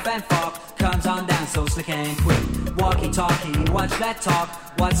a knife and fork comes on down so slick and quick. Walkie-talkie, watch that talk,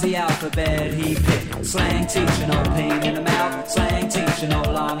 what's the alphabet he picked? Slang teacher, no pain in the mouth. Slang teacher, no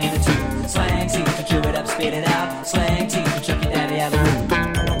long in the tooth. Slang teacher, chew it up, spit it out. Slang teacher, chuck your daddy out the room.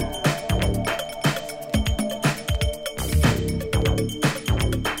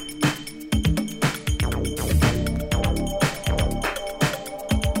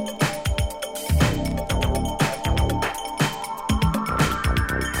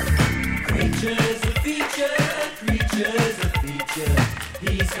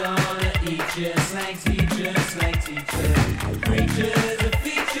 Slang teacher,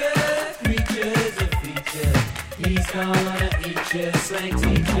 creature's a feature, he's gonna eat you, slang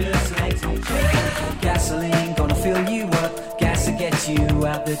teacher. Gasoline gonna fill you up, gas to get you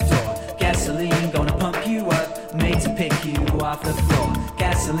out the door. Gasoline gonna pump you up, made to pick you off the floor.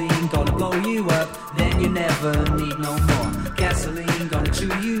 Gasoline gonna blow you up, then you never need no more. Gasoline gonna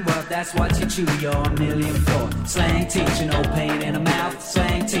chew you up, that's what you chew your million for. Slang teacher, no pain in the mouth.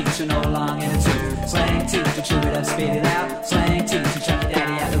 Slang teacher, no lung in the tooth. Slang teacher, chew it up, spit it out. Slang teacher, chuck your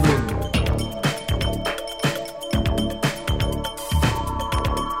daddy out the room.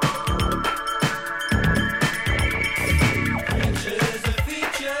 Creature's a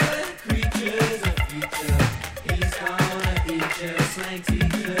feature, he's gonna eat you. Slang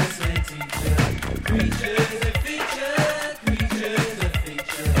teacher, creature's a feature,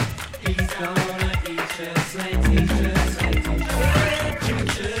 he's gonna eat you. Slang teacher,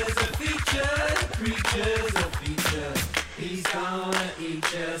 creature's a feature, he's gonna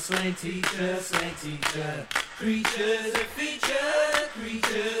eat you. Slang teacher,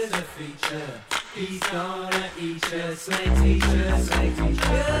 creature's a feature, he's gonna eat you. Slang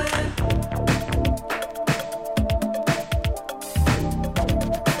teacher.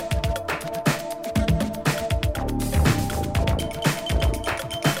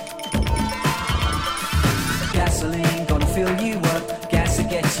 Gasoline gonna fill you up, gas to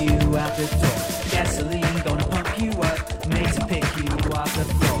get you out the door. Gasoline gonna pump you up, made to pick you off the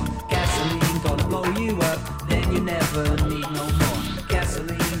floor. Gasoline gonna blow you up, then you never need no more.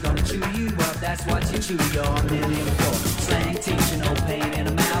 Gasoline gonna chew you up, that's what you chew your million for. Slang teacher, no pain in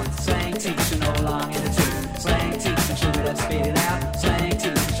the mouth. Slang teacher, no lung in the tooth. Slang teacher, chew it up, spit it out. Slang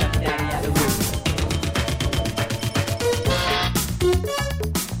teacher, chuck your daddy out the room.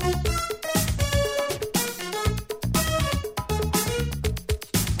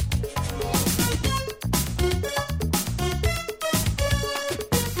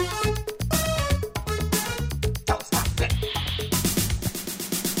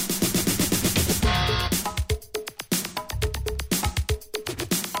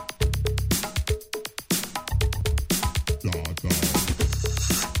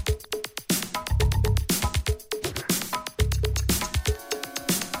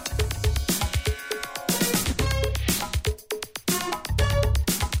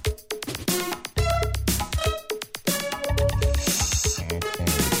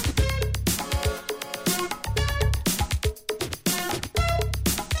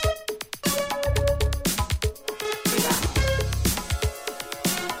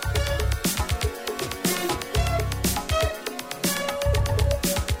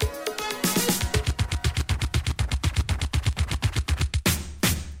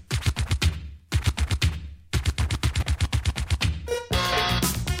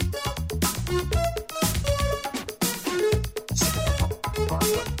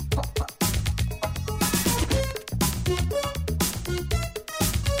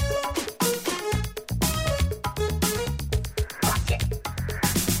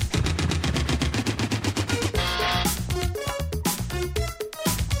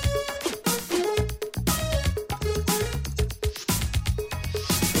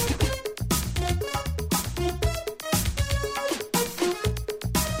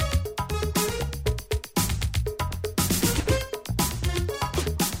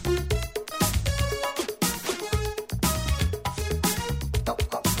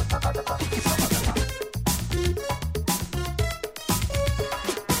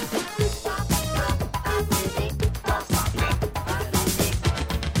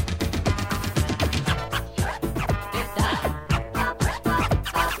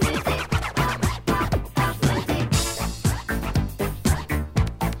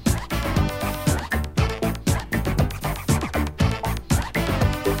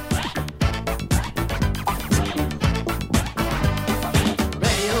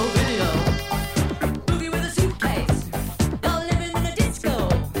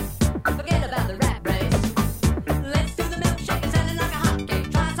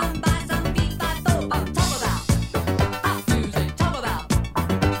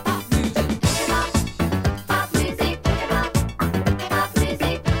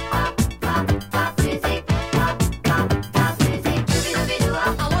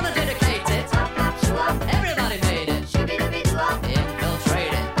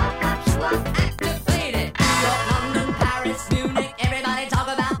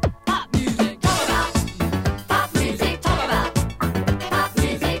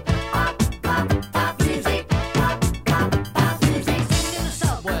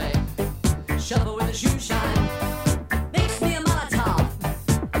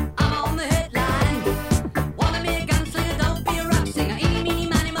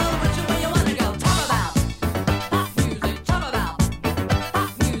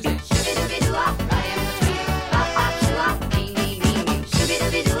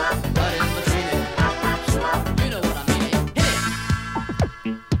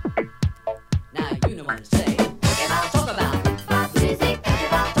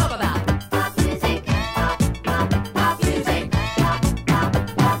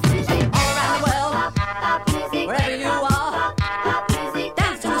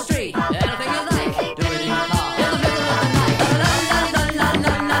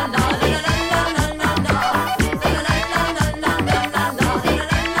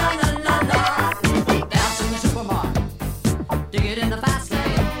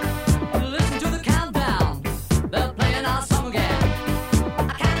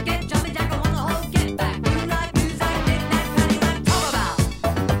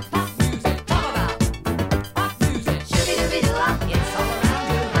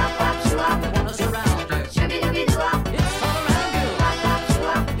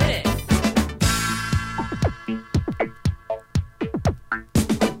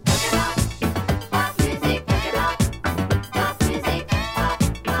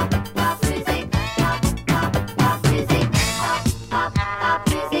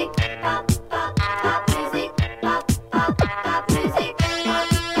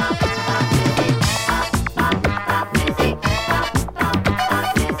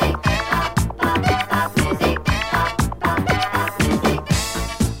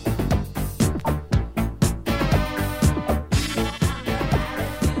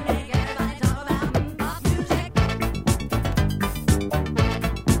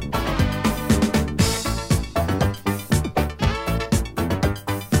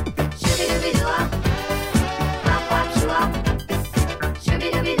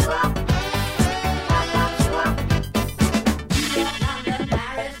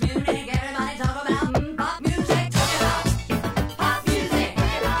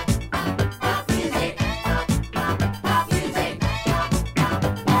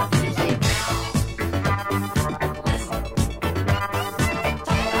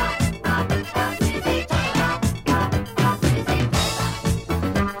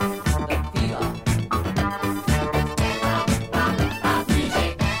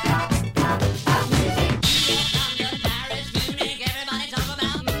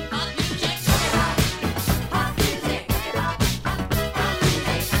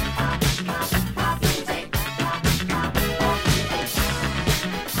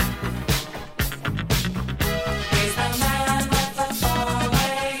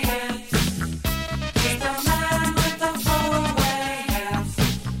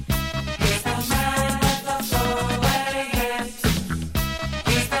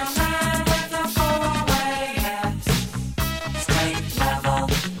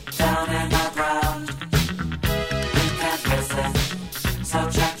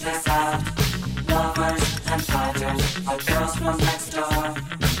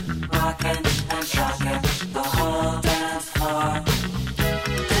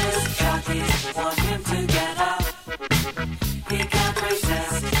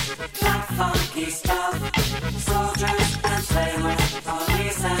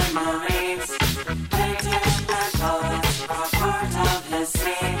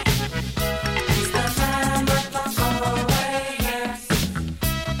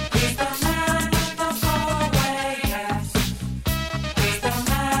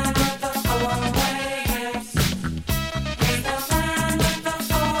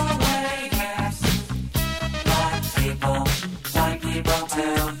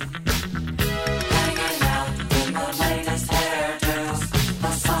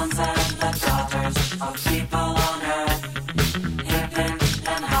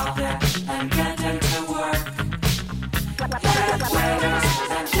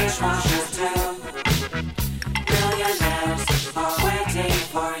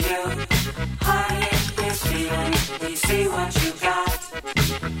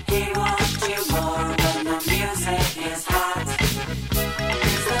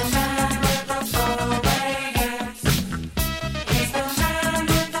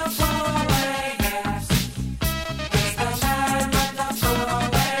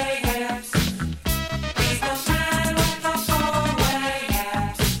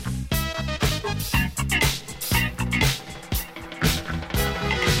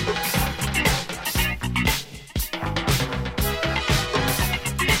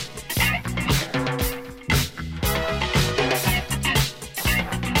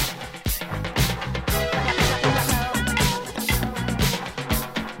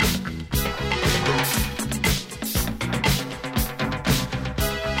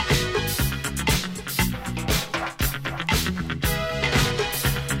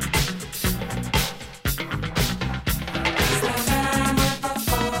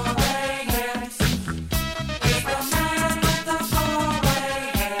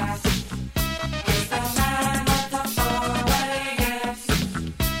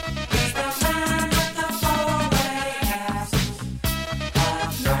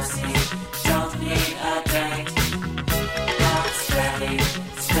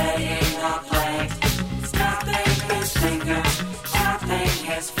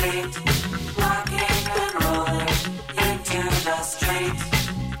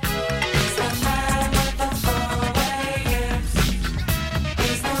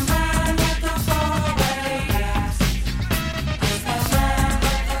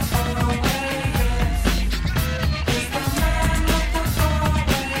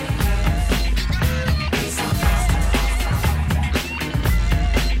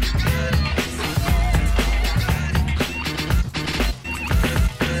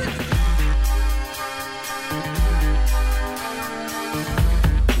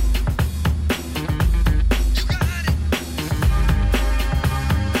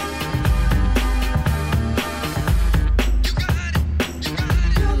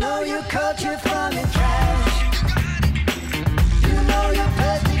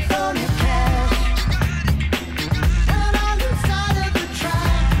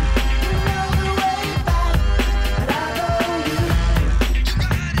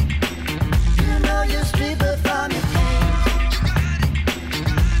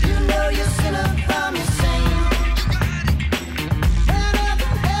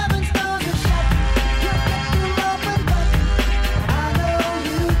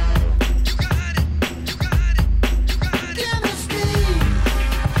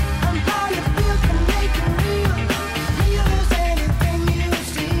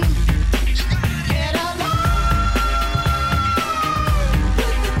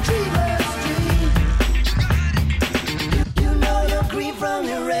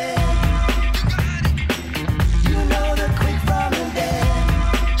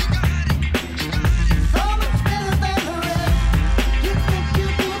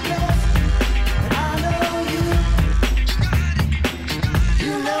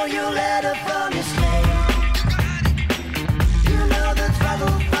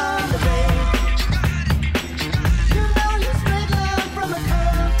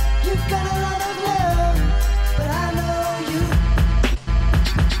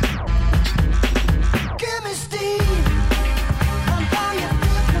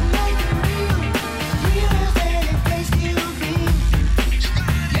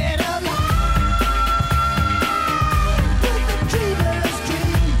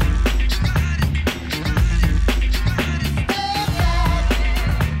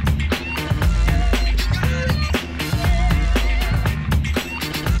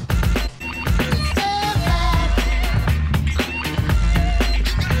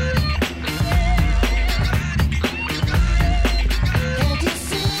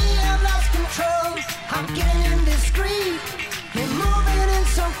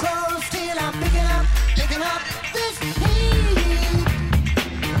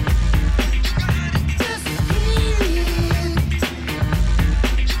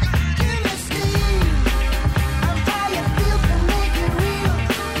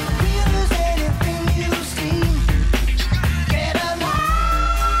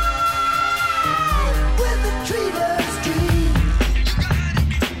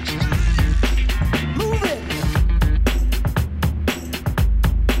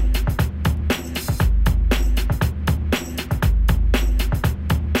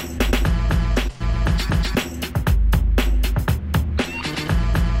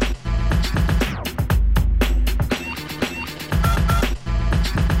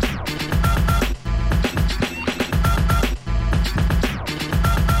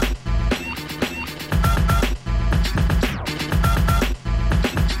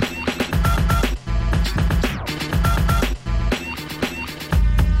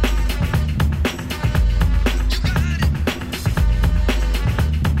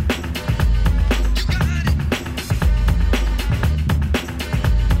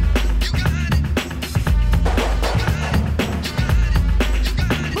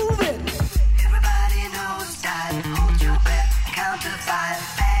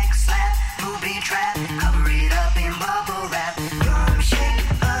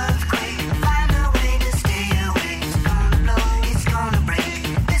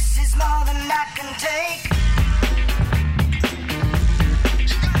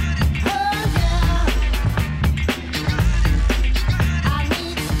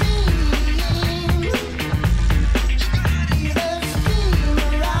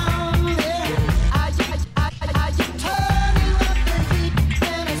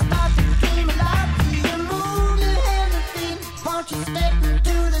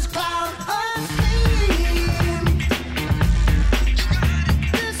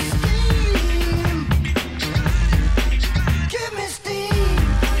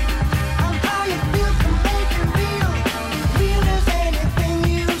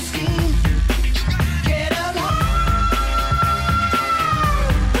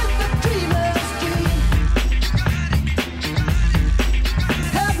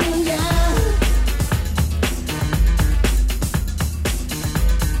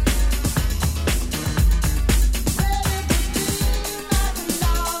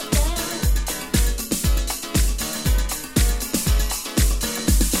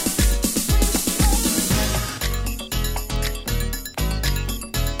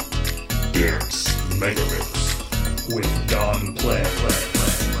 Megamix with Don Play.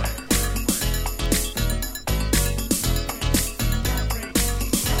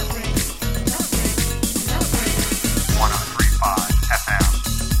 103.5 FM,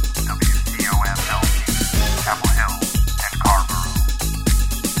 WCOM-LP, Chapel Hill and Carrboro.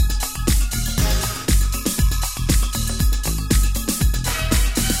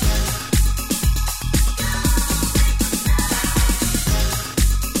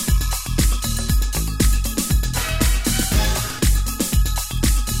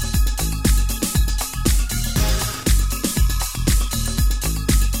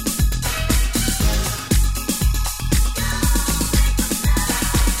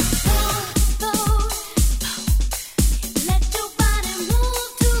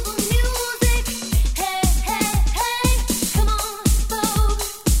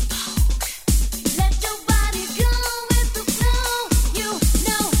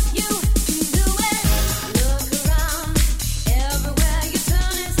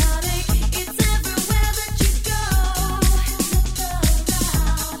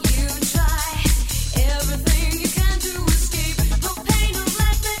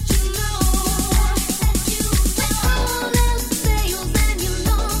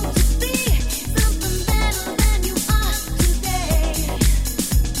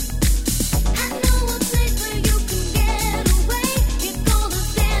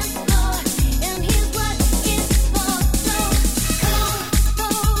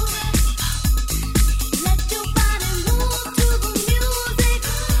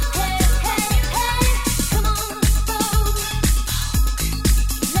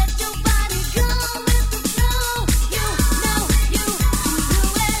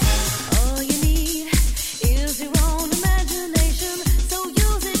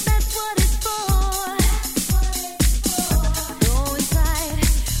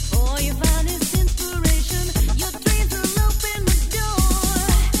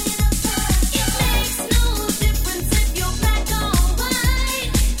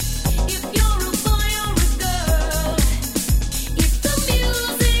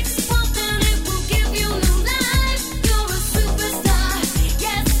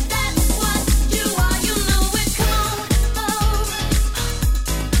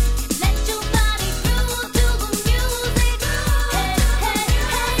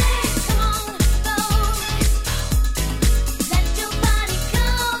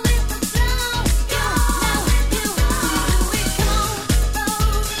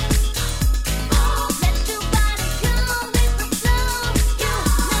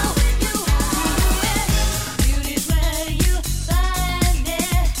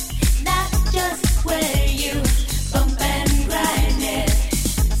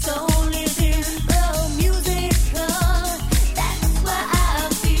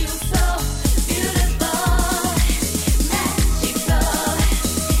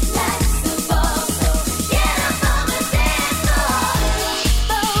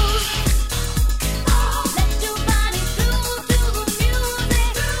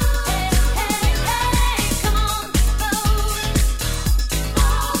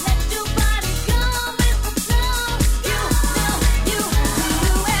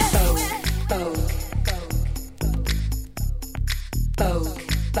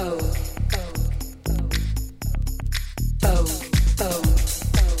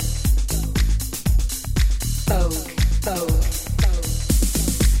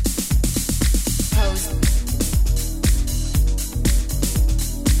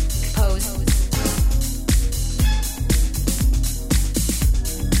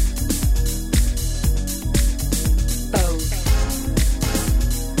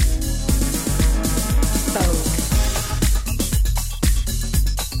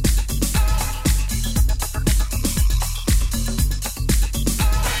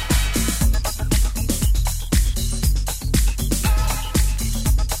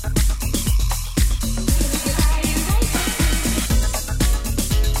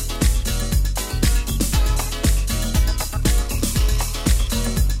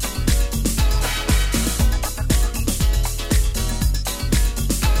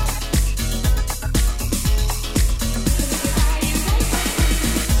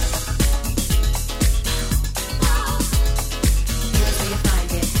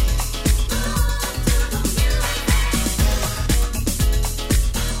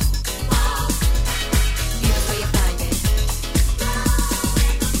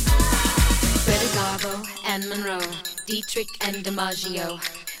 Dietrich and DiMaggio,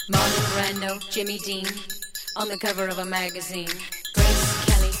 Marlon Brando, Jimmy Dean, on the cover of a magazine. Grace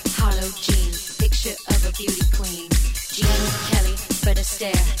Kelly, Harlow Jean, picture of a beauty queen. Jean Kelly, Fred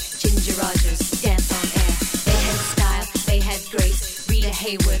Astaire, Ginger Rogers, dance on air. They had style, they had grace. Rita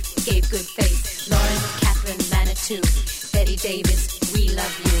Hayworth gave good face. Lauren, Catherine, Manitou, Betty Davis, we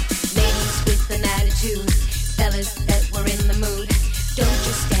love you. Ladies with an attitude, fellas that were in the mood. Don't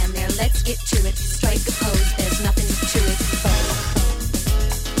just stand there, let's get to it. Strike a pose, there's nothing to it.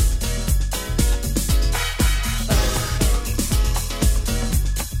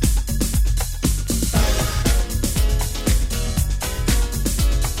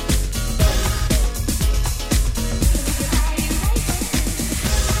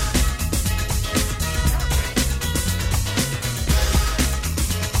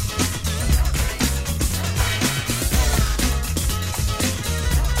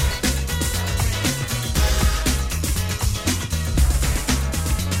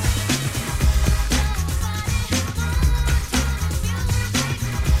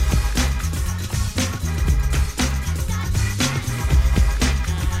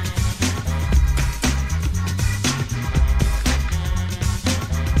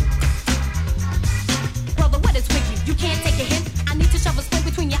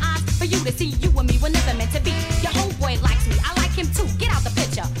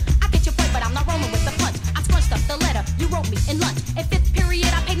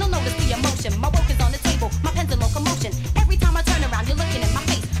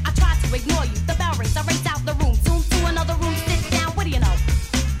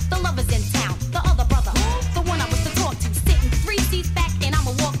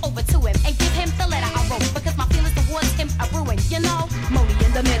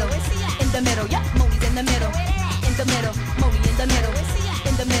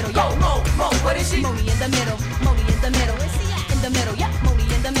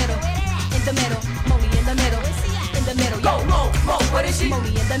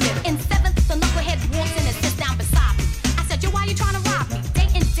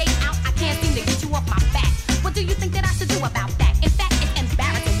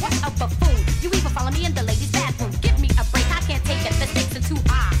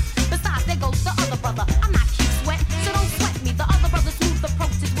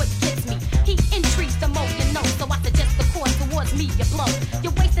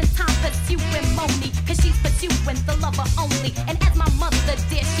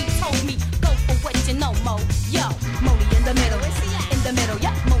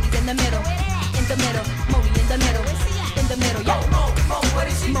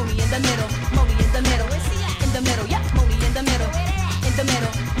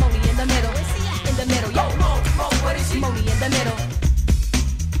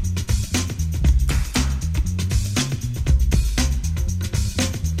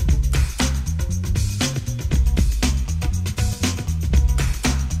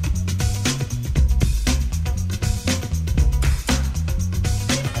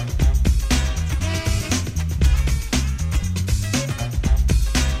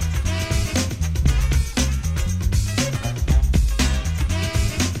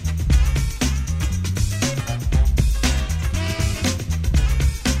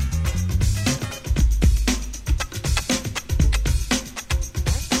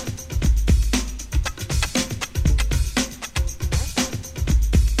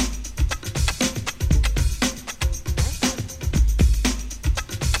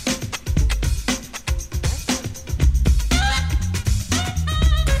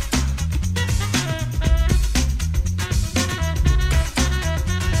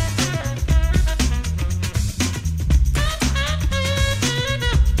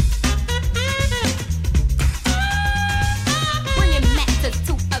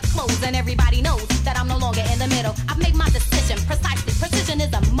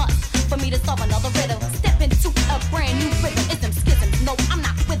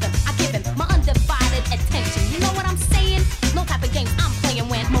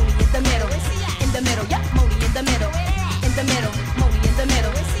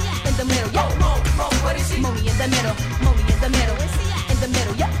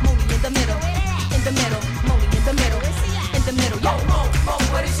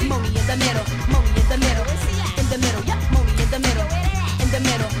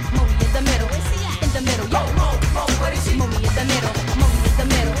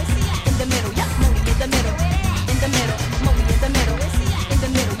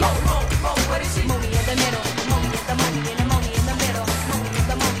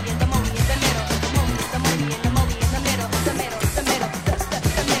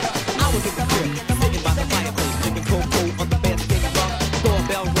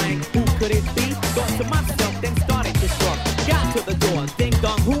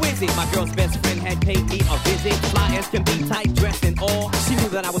 who is it? My girl's best friend had paid me a visit. Fly as can be, tight dressed and all. She knew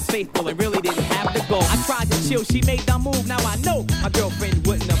that I was faithful and really didn't have to go. I tried to chill, she made the move. Now I know my girlfriend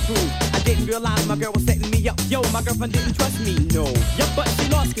wouldn't approve. I didn't realize my girl was setting me up. Yo, my girlfriend didn't trust me, no. Yup, but she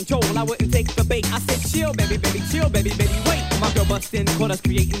lost control. I wouldn't take the bait. I said, chill, baby, baby, chill, baby, baby, wait. My girl bust in, caught us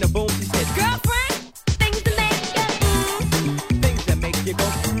creating the boom. She said, girlfriend, things that make you things that make you go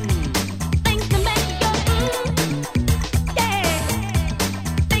things that make you yeah.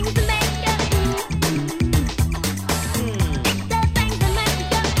 Things that make you the things that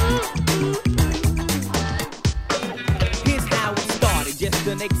make you Here's how it started, just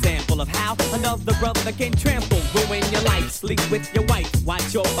an example of how another brother can trample, ruin your life, sleep with your wife,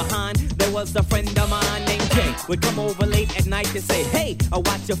 watch your behind. There was a friend of mine named Jay, would come over late at night and say, hey, I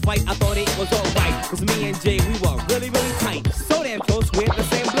watch your fight, I thought it was alright. Cause me and Jay, we were really, really tight. So damn close, we're the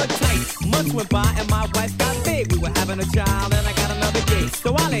same blood type. Months went by and my wife got big. We were having a child and I got another gig.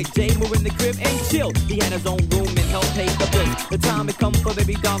 So I let Jay move in the crib and chill. He had his own room and helped pay the bill. The time had come for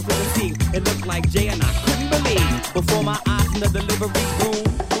baby doll to receive. It looked like Jay and I couldn't believe. Before my eyes in the delivery room,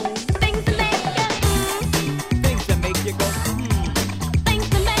 things that make you things that make you go things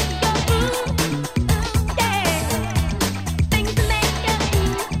that make you yeah. Things that make you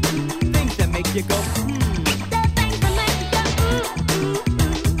things that make you go the things that make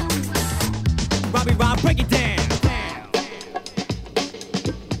you Robbie Rob, break it down.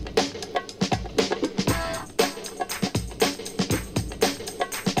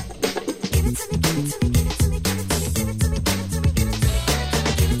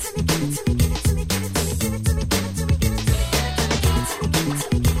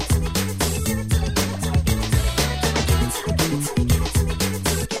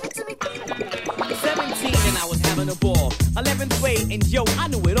 And yo, I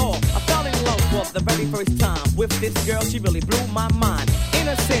knew it all. I fell in love for the very first time with this girl. She really blew my mind.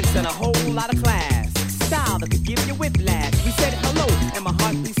 Innocence and a whole lot of class. Style that could give you whiplash. We said hello and my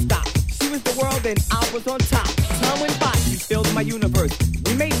heartbeat stopped. She was the world and I was on top. Time went by, she filled my universe.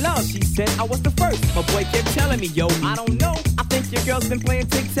 We made love, she said I was the first. My boy kept telling me, yo, I don't know. I think your girl's been playing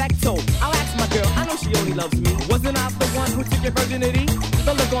tic-tac-toe. I'll ask my girl, I know she only loves me. Wasn't I the one who took your virginity?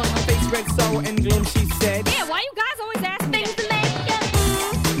 The look on her face read sorrow and gloom. She said, yeah, why you guys always ask things to make you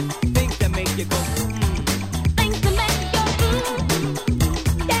things that make you go things that make you go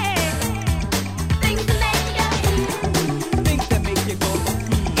yeah. Things that make you things that make you go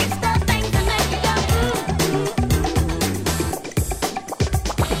it's the things that make you go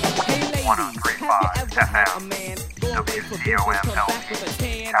Hey ladies, have you ever had a man go away for business, come back with a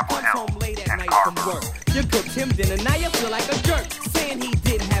tan, comes home late at night from work? You cooked him dinner, now you feel like a jerk, saying he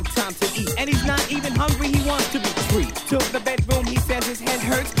didn't have time to eat, and he's not even hungry, he wants to be free. To the bedroom, he says his head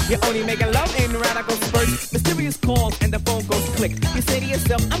hurts. You're only making love in radical spurts. Mysterious calls and the phone goes click. You say to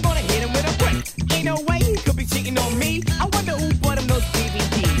yourself, I'm gonna hit him with a brick. Ain't no way he could be cheating on me. I wonder who bought him those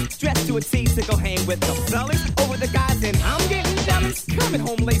DVDs. Dressed to a T to go hang with the fellas. Over the guys and I'm getting jealous. Coming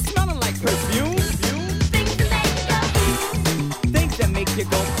home late, smelling like perfume. Things that make you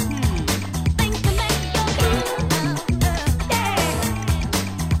go things that make you go things that make you go yeah.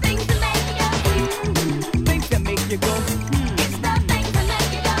 Things that make you go things that make you go it's the things that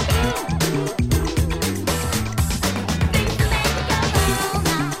make you go things that make you go things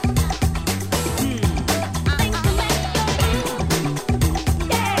that make you go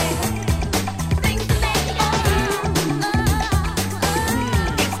yeah. Things that make you go it's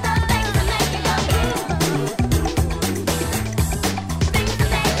the things that make you go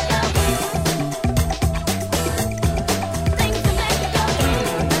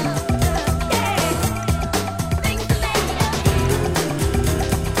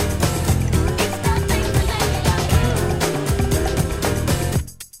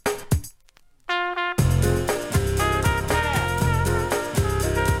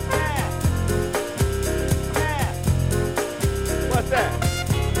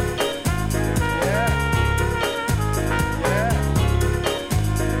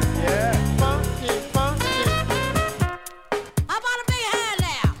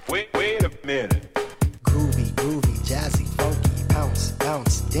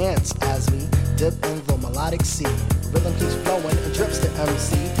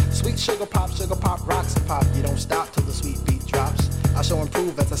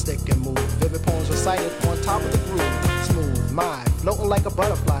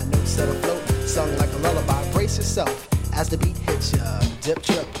As the beat hits ya, dip,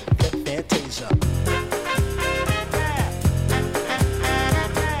 trip, flip, fantasia.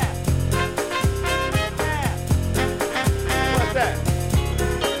 What's that?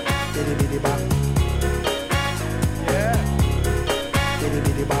 Diddy biddy bop. Yeah. Diddy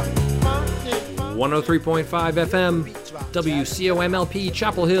biddy 103.5 FM, WCOMLP,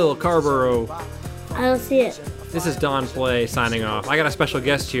 Chapel Hill, Carborough. I don't see it. This is Don Play signing off. I got a special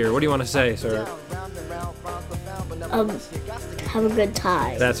guest here. What do you want to say, sir? Have a good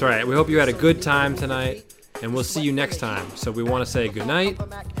time. That's right. We hope you had a good time tonight, and we'll see you next time. So we want to say good night,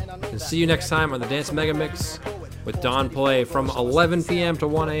 and see you next time on the Dance Mega Mix with Don Play from 11 p.m. to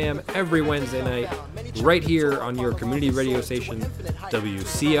 1 a.m. every Wednesday night, right here on your community radio station,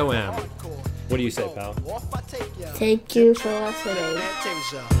 WCOM. What do you say, pal? Thank you for listening.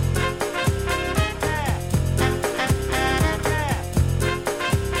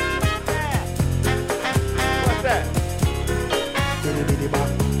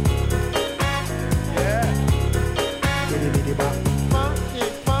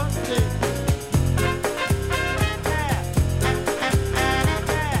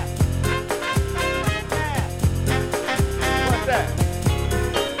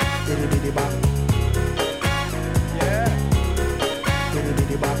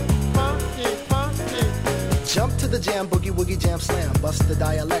 Jump to the jam, boogie woogie jam slam. Bust the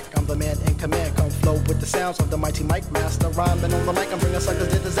dialect, I'm the man in command. Come flow with the sounds of the mighty Mike Master. Rhyming on the mic, I'm bringing suckers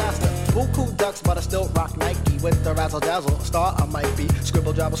to disaster. Buku ducks, but I still rock Nike with the razzle dazzle. Star I might be.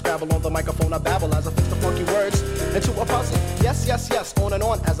 Scribble, jabble, scrabble on the microphone. I babble as I fix the funky words into a puzzle. Yes, yes, yes, on and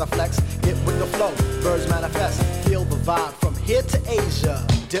on as I flex. Get with the flow, birds manifest. Feel the vibe from here to Asia.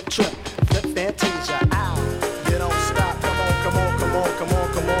 Dip, trip, flip, fantasia. Ow, you don't stop. Come on, come on, come on, come on,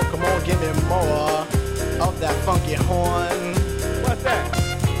 come on, come on. Give me more of that funky horn. What's that?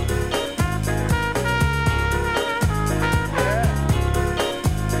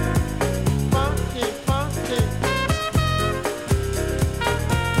 Funky, funky.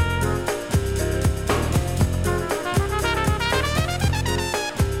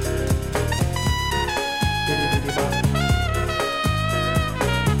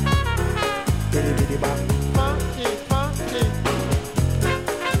 Funky, funky.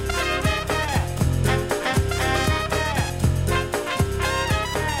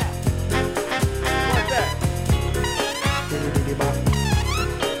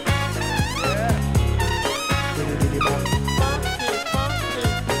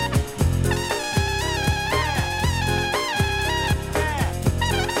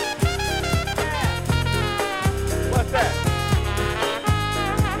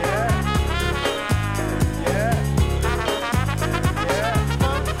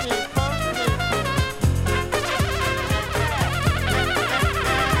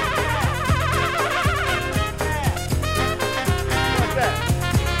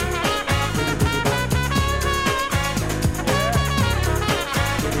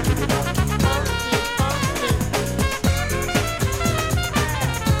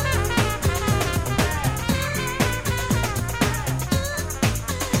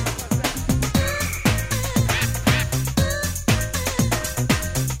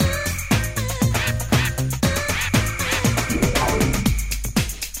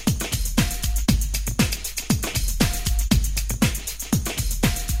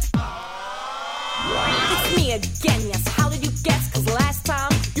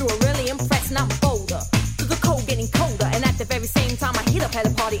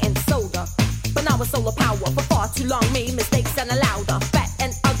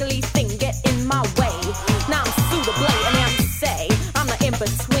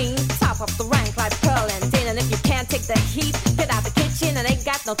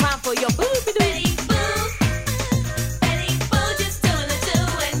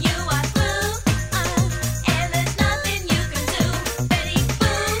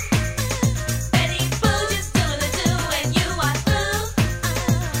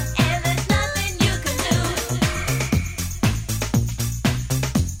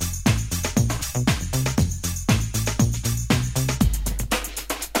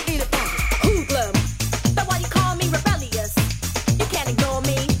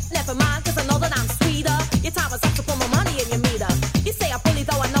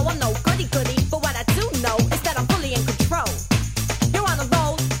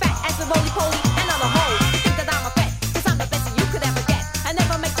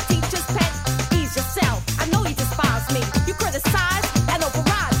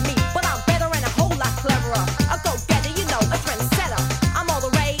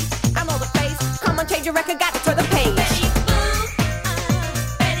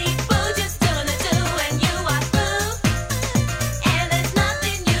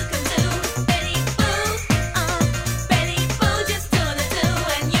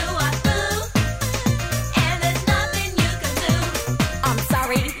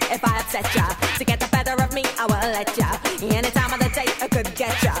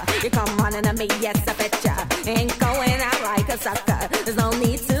 get ya. You come running at me, yes, I bet ya. Ain't going out like a sucker. There's no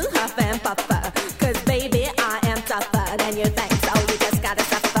need to huff and puffer. Cause baby, I am tougher than you think, so you just gotta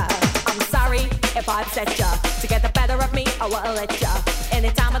suffer. I'm sorry if I upset ya. To get the better of me, I will let ya.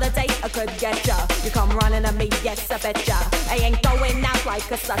 Any time of the day, I could get ya. You come running at me, yes, I bet ya. I ain't going out like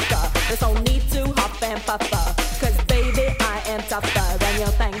a sucker. There's no need to huff and puffer. Cause baby, I am tougher than you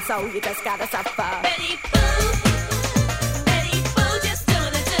think, so you just gotta suffer. Betty Boo.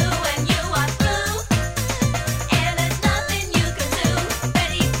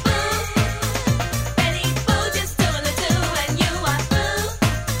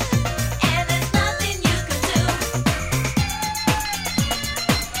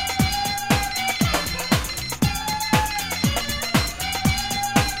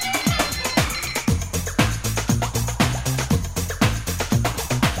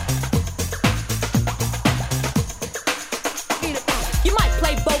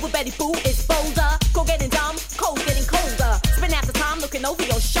 Betty Boo is bolder, cold getting dumb, cold getting colder. Spend half the time looking over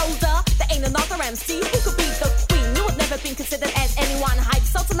your shoulder. There ain't another MC who could be the queen. You would never been considered as anyone hype.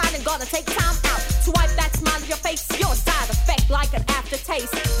 So tonight I'm gonna take time out to wipe that smile off your face. You're a side effect like an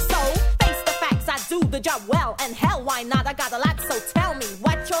aftertaste. So face the facts, I do the job well. And hell, why not? I got a lot, so tell me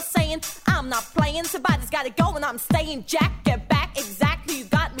what you're saying. I'm not playing, somebody's gotta go and I'm staying. Jack, get back, exactly, you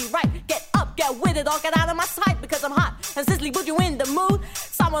got me right. Get up, get with it, or get out of my sight because I'm hot and sizzly, put you in the mood.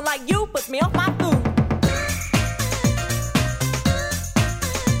 Someone like you puts me off my food.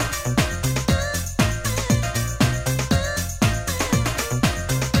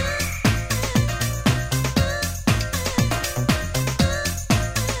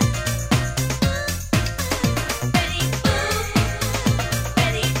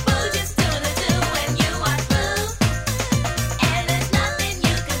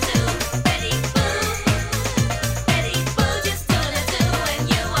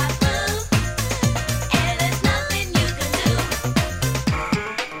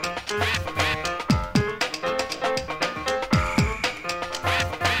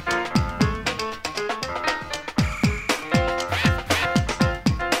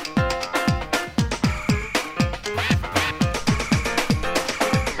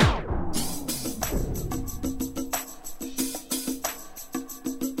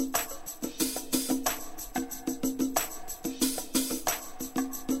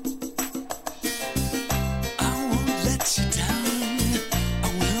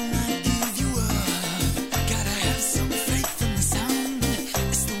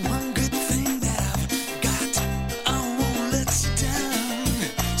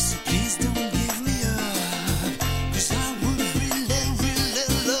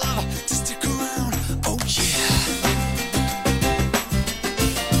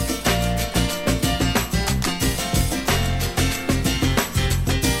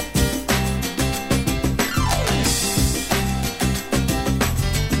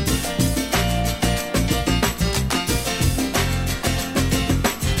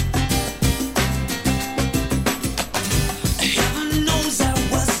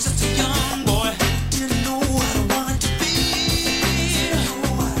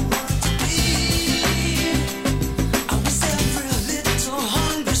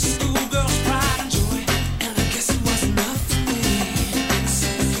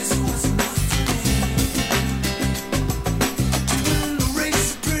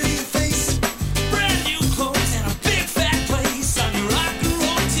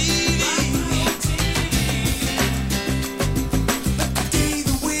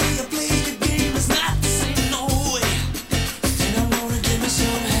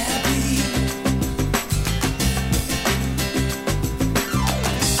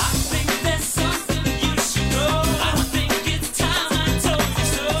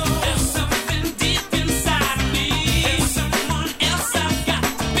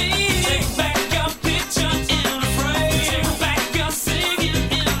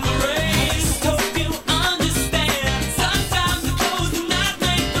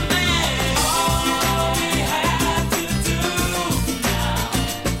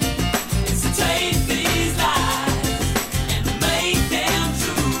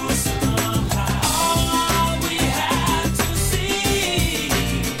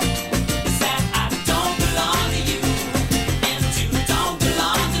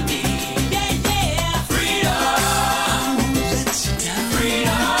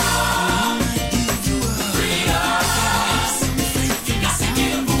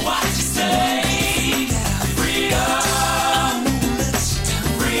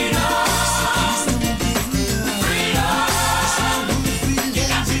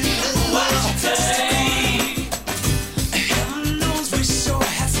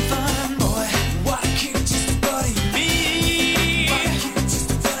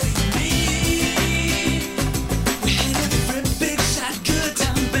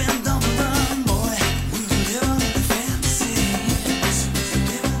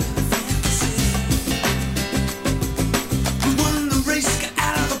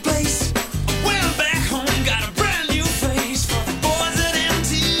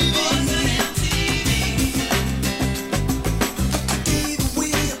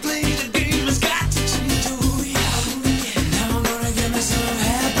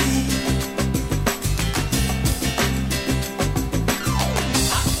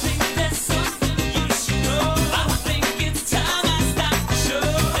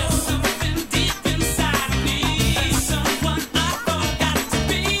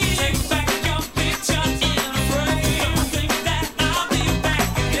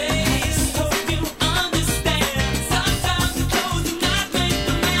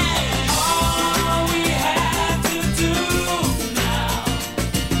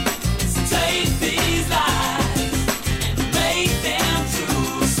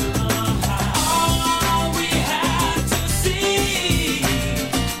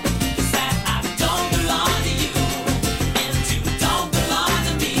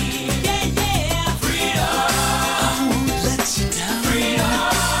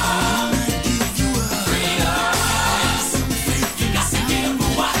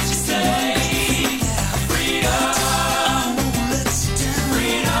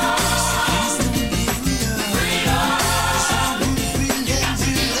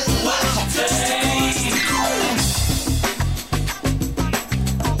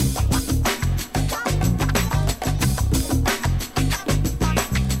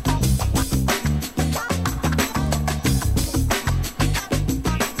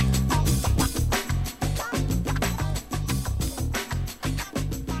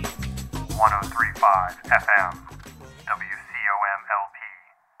 103.5 FM.